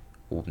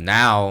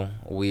 Now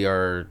we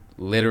are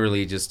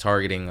literally just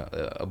targeting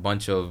a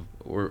bunch of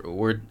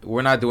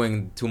we're not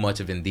doing too much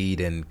of Indeed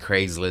and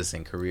Craigslist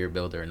and Career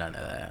Builder, none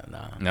of that.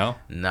 No?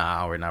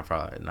 We're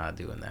probably not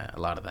doing that.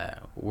 A lot of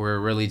that. We're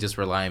really just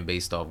relying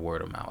based off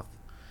word of mouth.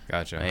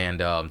 Gotcha.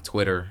 And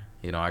Twitter.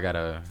 I've hired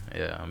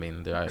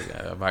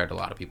a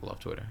lot of people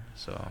off Twitter.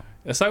 So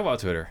let's talk about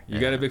Twitter.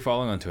 You got a big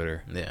following on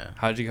Twitter. Yeah.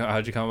 How'd you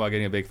come about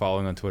getting a big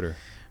following on Twitter?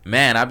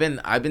 Man, I've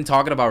been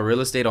talking about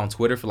real estate on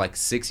Twitter for like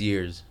 6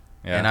 years.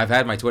 Yeah. And I've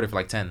had my Twitter for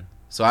like 10.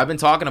 So I've been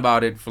talking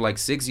about it for like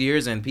 6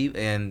 years and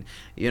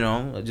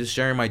just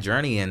sharing my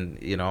journey, and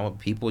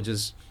people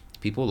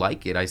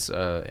like it.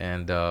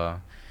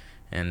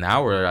 And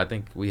now I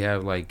think we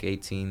have like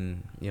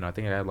 18, I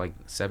think I have like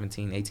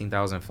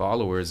 18,000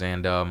 followers,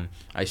 and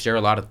I share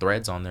a lot of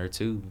threads on there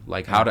too,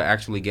 like how to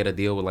actually get a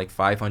deal with like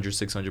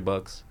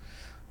 $500-$600,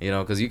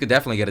 because you could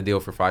definitely get a deal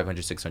for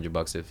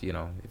 $500-$600 if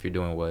you're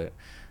doing what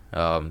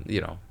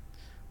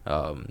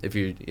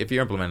if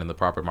you're implementing the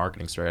proper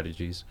marketing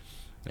strategies.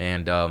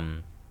 And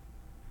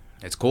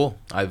it's cool.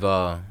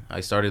 I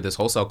started this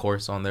wholesale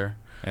course on there.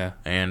 Yeah.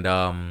 And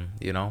I've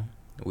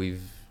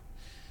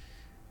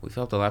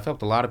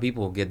helped a lot of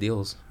people get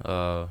deals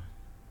through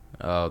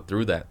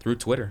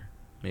Twitter.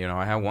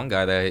 I had one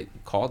guy that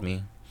called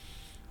me.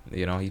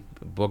 He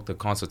booked a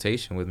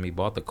consultation with me,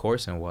 bought the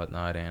course and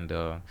whatnot, and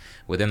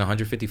within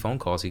 150 phone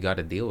calls, he got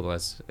a deal.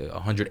 That's a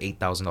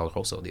 $108,000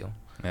 wholesale deal.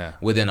 Yeah.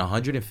 Within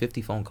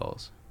 150 phone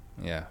calls.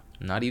 Yeah.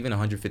 Not even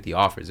 150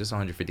 offers, just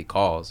 150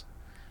 calls.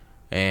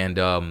 And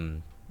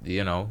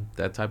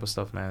that type of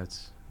stuff, man.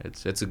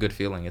 It's a good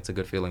feeling. It's a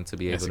good feeling to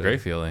be able. It's a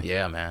great feeling.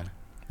 Yeah, man.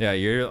 Yeah,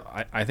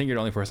 I think you're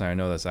the only person I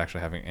know that's actually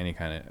having any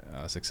kind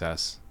of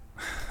success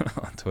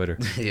on Twitter.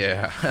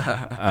 Yeah.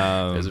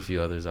 There's a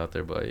few others out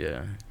there, but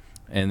yeah.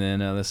 And then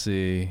let's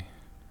see.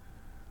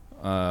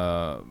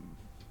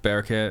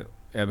 Bearcat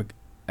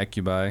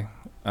Ecubai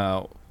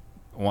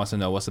wants to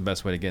know what's the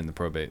best way to get into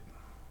probate.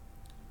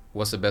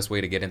 What's the best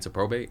way to get into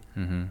probate?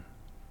 Mm-hmm.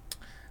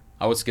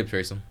 I would skip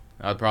trace them.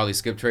 I'd probably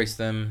skip trace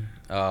them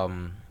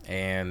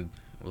and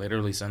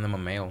literally send them a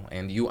mail.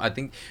 And I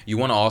think you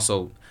want to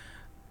also,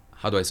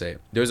 how do I say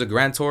it? There's a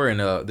grantor and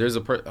there's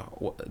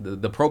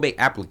the probate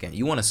applicant.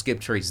 You want to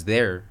skip trace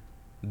their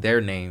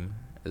name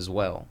as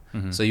well.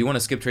 Mm-hmm. So you want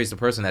to skip trace the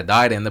person that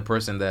died and the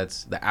person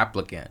that's the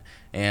applicant.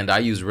 And I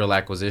use Real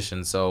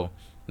Acquisition, so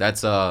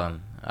that's what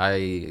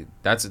I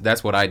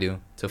do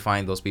to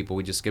find those people.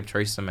 We just skip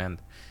trace them and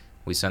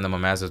we send them a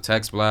massive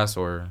text blast,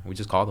 or we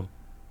just call them.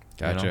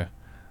 Gotcha.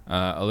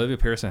 Olivia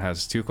Pearson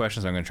has 2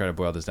 questions. I'm going to try to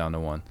boil this down to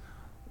one.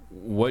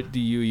 What do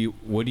you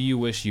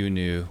wish you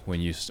knew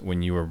when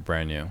you were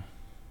brand new,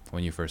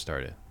 when you first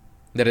started?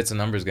 That it's a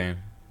numbers game.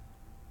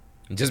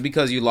 Just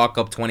because you lock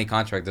up 20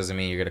 contracts doesn't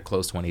mean you're going to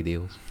close 20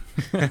 deals.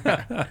 You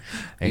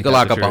can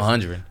lock up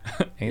 100.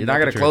 You're not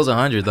going to close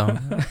 100 though.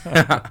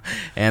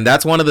 And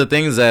that's one of the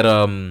things that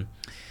man,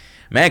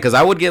 because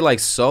I would get like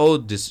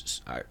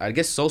I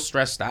get so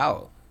stressed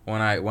out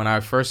when I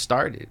first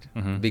started,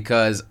 mm-hmm.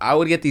 because I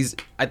would get these.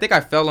 I think I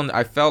fell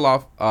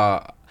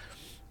out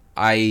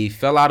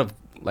of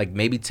like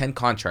maybe 10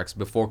 contracts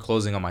before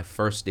closing on my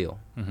first deal.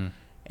 Mm-hmm.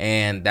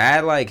 And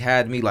that like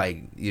had me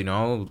like,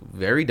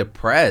 very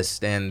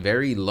depressed and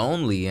very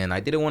lonely, and I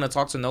didn't want to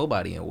talk to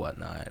nobody and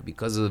whatnot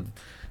because of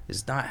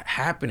it's not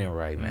happening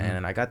right, man. Mm-hmm.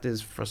 And I got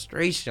this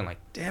frustration, like,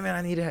 damn it,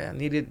 I need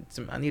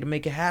to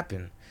make it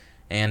happen.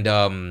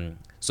 And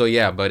so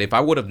yeah, but if I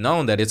would have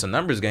known that it's a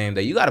numbers game,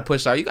 that you got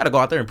to go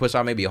out there and push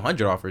out maybe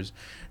 100 offers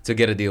to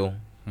get a deal,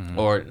 mm-hmm.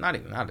 or not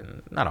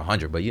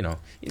 100, but you get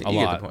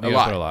the point.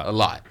 A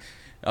lot.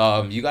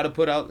 You got to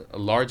put out a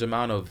large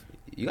amount of.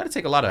 You got to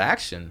take a lot of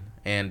action.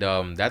 And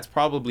that's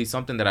probably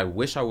something that I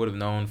wish I would have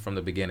known from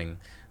the beginning,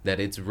 that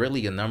it's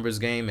really a numbers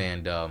game,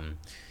 and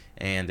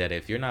and that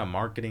if you're not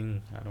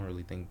marketing, I don't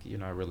really think you're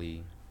not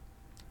really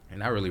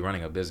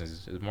running a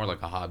business. It's more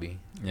like a hobby.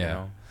 Yeah. You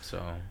know?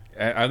 So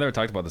I've never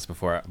talked about this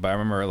before, but I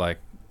remember like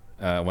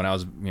when I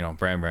was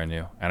brand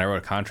new, and I wrote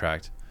a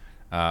contract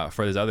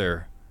for these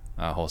other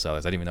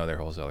wholesalers. I didn't even know they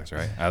were wholesalers,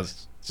 right? I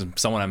was just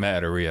someone I met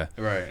at Aria,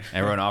 right,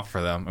 and wrote an offer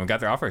for them, and we got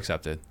their offer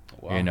accepted.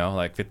 Wow.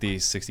 Like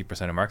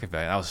 50-60% of market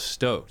value. I was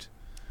stoked,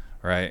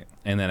 right?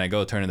 And then I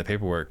go turn in the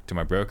paperwork to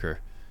my broker.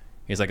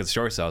 He's like, "It's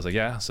short sale." I was like,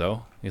 "Yeah."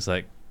 So he's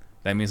like,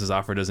 "That means this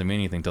offer doesn't mean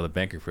anything until the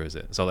bank approves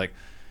it." So like,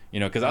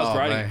 because I was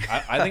writing,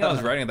 I think I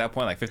was writing at that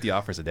point like 50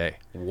 offers a day.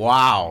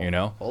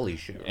 Wow. Holy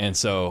shit. And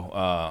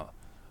so,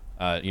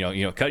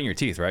 cutting your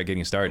teeth, right,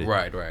 getting started.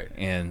 Right.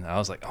 And I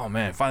was like, "Oh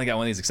man, finally got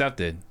one of these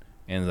accepted."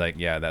 And like,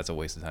 yeah, that's a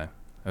waste of time.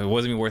 It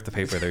wasn't even worth the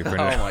paper they printed.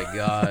 Oh my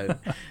god.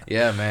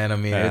 Yeah, man. I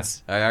mean,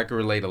 it's I can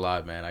relate a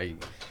lot, man. I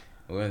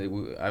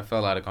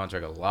fell out of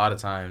contract a lot of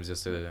times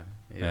just to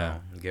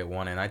get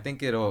one, and I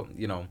think it'll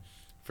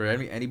for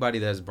anybody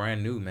that's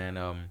brand new,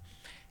 man,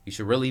 you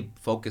should really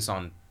focus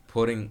on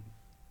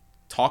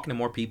talking to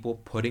more people,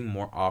 putting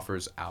more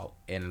offers out,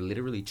 and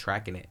literally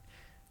tracking it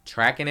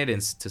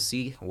and to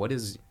see what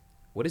is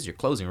your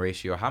closing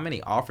ratio. How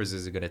many offers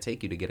is it going to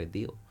take you to get a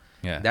deal?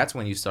 Yeah. That's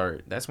when you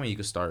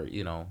can start,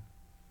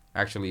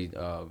 actually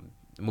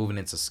moving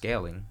into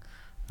scaling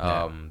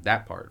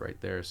that part right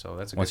there. So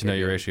that's a once good you know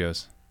your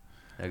ratios.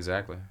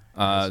 Exactly.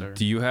 Yes,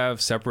 do you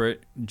have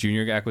separate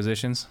junior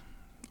acquisitions,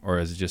 or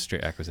is it just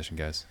straight acquisition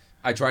guys?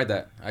 I tried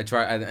that. I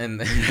tried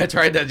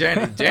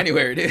that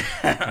January, dude.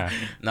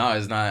 No,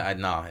 it's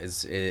not.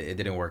 It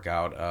didn't work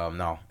out.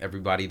 No,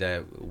 everybody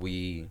that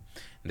we're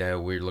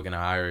looking to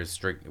hire is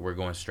strict. We're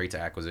going straight to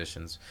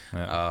acquisitions.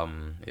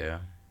 Yeah.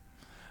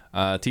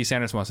 T.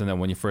 Sanders wants to know,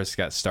 when you first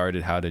got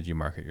started, how did you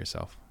market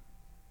yourself?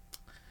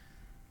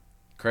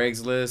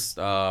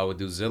 Craigslist. I would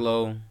do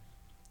Zillow.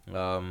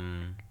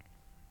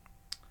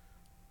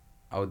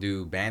 I would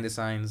do Bandit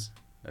signs.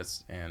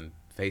 And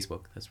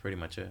Facebook. That's pretty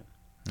much it.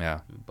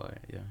 Yeah. But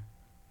yeah.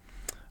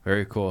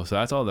 Very cool. So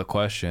that's all the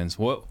questions.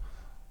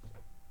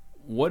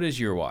 What is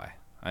your why?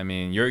 I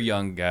mean, you're a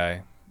young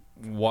guy.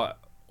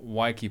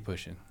 Why keep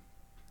pushing?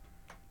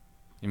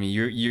 I mean,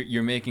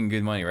 you're making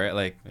good money, right?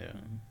 Like,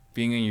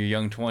 being in your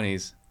young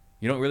 20s,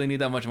 you don't really need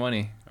that much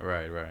money.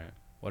 Right.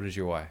 What is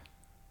your why?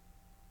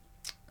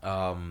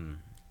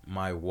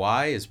 My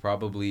why is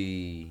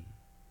probably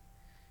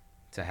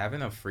to have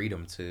enough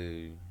freedom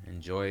to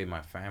enjoy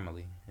my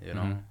family.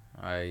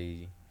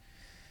 Mm-hmm.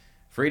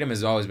 Freedom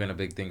has always been a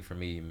big thing for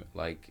me.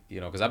 Like,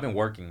 because I've been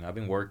working,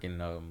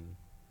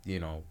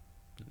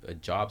 a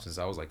job since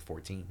I was like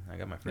 14. I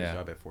got my first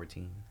job at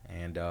 14,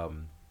 and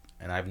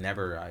I've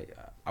never,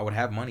 I would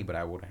have money, but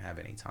I wouldn't have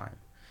any time.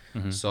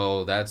 Mm-hmm.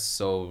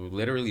 So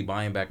literally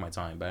buying back my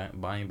time,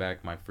 buying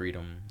back my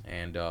freedom,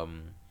 and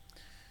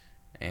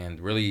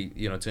really,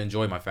 to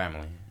enjoy my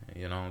family.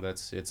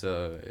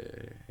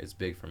 It's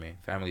big for me.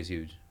 Family's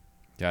huge.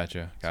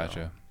 Gotcha.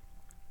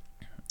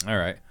 All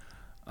right.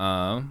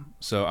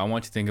 So I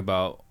want you to think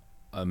about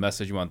a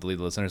message you want to leave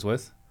the listeners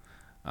with.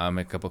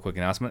 Make a couple quick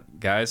announcements.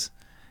 Guys,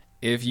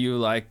 if you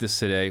like this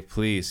today,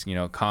 please,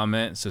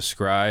 comment,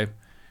 subscribe,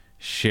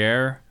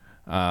 share,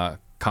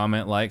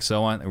 comment, like,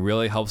 so on. It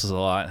really helps us a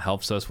lot. It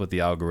helps us with the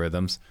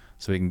algorithms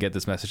so we can get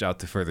this message out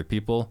to further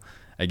people.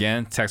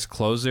 Again, text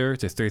CLOSER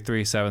to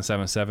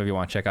 33777 if you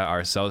want to check out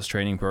our sales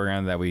training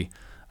program that we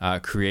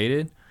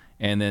created.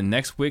 And then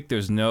next week,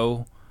 there's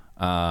no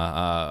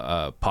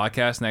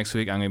podcast. Next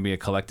week, I'm going to be a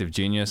Collective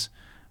Genius,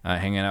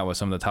 hanging out with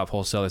some of the top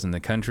wholesalers in the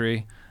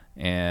country.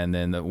 And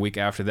then the week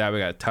after that, we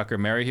got Tucker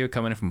Merrihew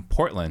coming in from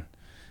Portland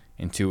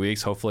in 2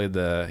 weeks. Hopefully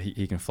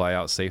he can fly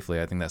out safely.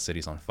 I think that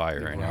city's on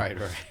fire right now.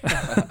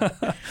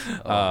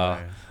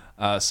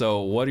 Right.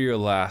 So what are your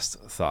last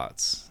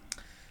thoughts?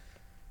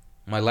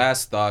 My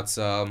last thoughts,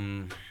 I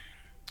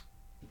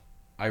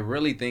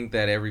really think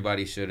that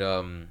everybody should,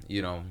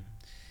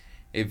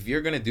 if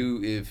you're gonna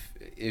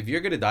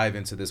dive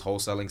into this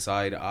wholesaling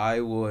side, I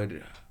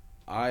would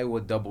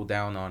double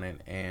down on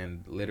it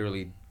and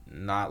literally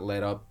not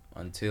let up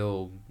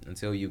until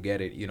you get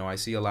it. I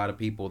see a lot of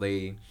people,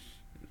 they're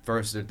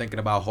thinking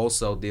about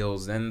wholesale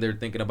deals, then they're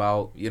thinking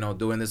about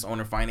doing this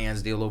owner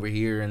finance deal over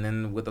here, and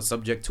then with a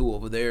subject to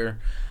over there.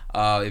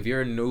 If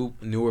you're a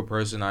newer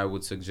person, I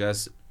would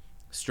suggest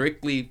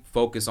strictly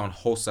focus on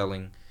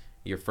wholesaling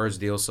your first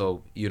deal,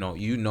 so you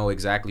know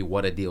exactly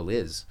what a deal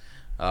is.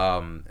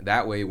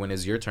 That way, when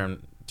it's your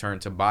turn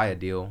to buy a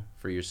deal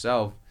for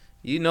yourself,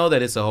 you know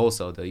that it's a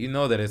wholesale deal. You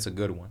know that it's a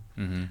good one.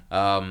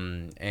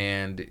 Mm-hmm.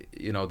 And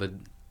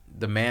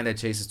the man that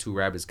chases two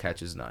rabbits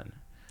catches none.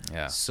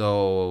 Yeah.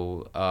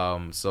 So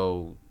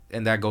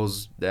and that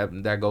goes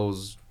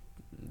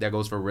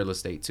for real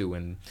estate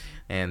too,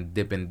 and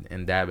dipping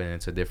and dabbing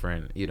into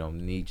different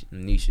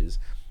niches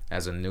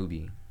as a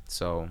newbie.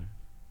 So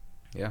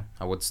yeah,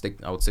 I would stick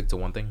to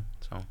one thing.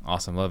 So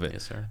awesome, love it.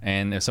 Yes, sir.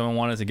 And if someone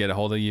wanted to get a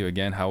hold of you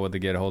again, how would they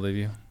get a hold of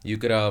you? You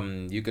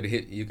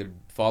could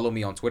follow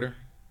me on Twitter.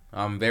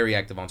 I'm very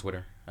active on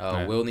Twitter.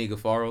 Right. Wilny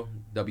Gifaro,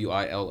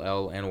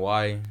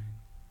 WILLNY,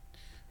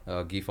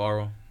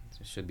 Gifaro.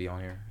 should be on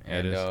here. Yeah,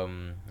 it is.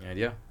 And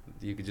yeah,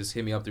 you could just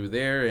hit me up through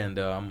there, and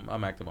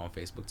I'm active on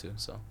Facebook too.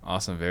 So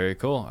Awesome, very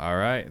cool. All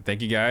right,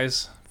 thank you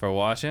guys for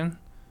watching.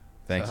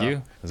 Thank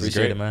you. This is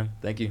appreciate great. it, man.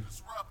 Thank you.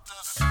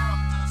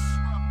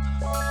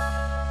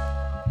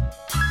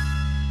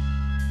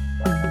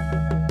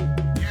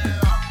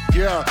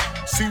 Yeah,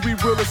 see, we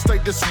real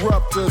estate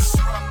disruptors.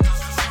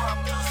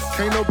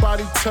 Can't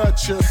nobody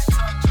touch us.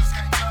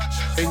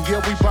 And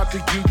yeah, we about to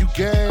give you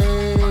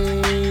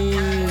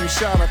game.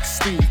 Shout out to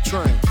Steve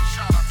Train.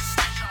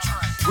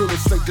 Real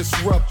estate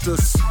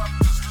disruptors.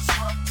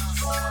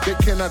 They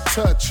cannot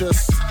touch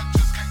us.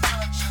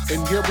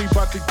 And yeah, we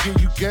about to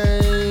give you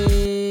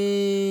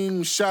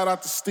game. Shout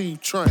out to Steve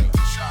Train.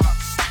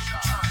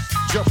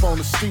 Jump on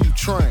the Steve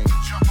Train.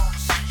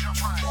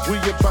 We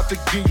about to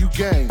give you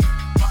game.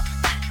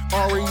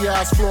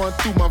 REI's flowing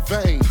through my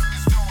veins.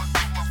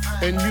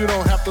 And you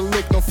don't have to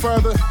look no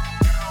further.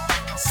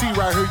 See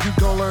right here, you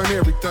gon' learn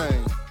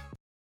everything.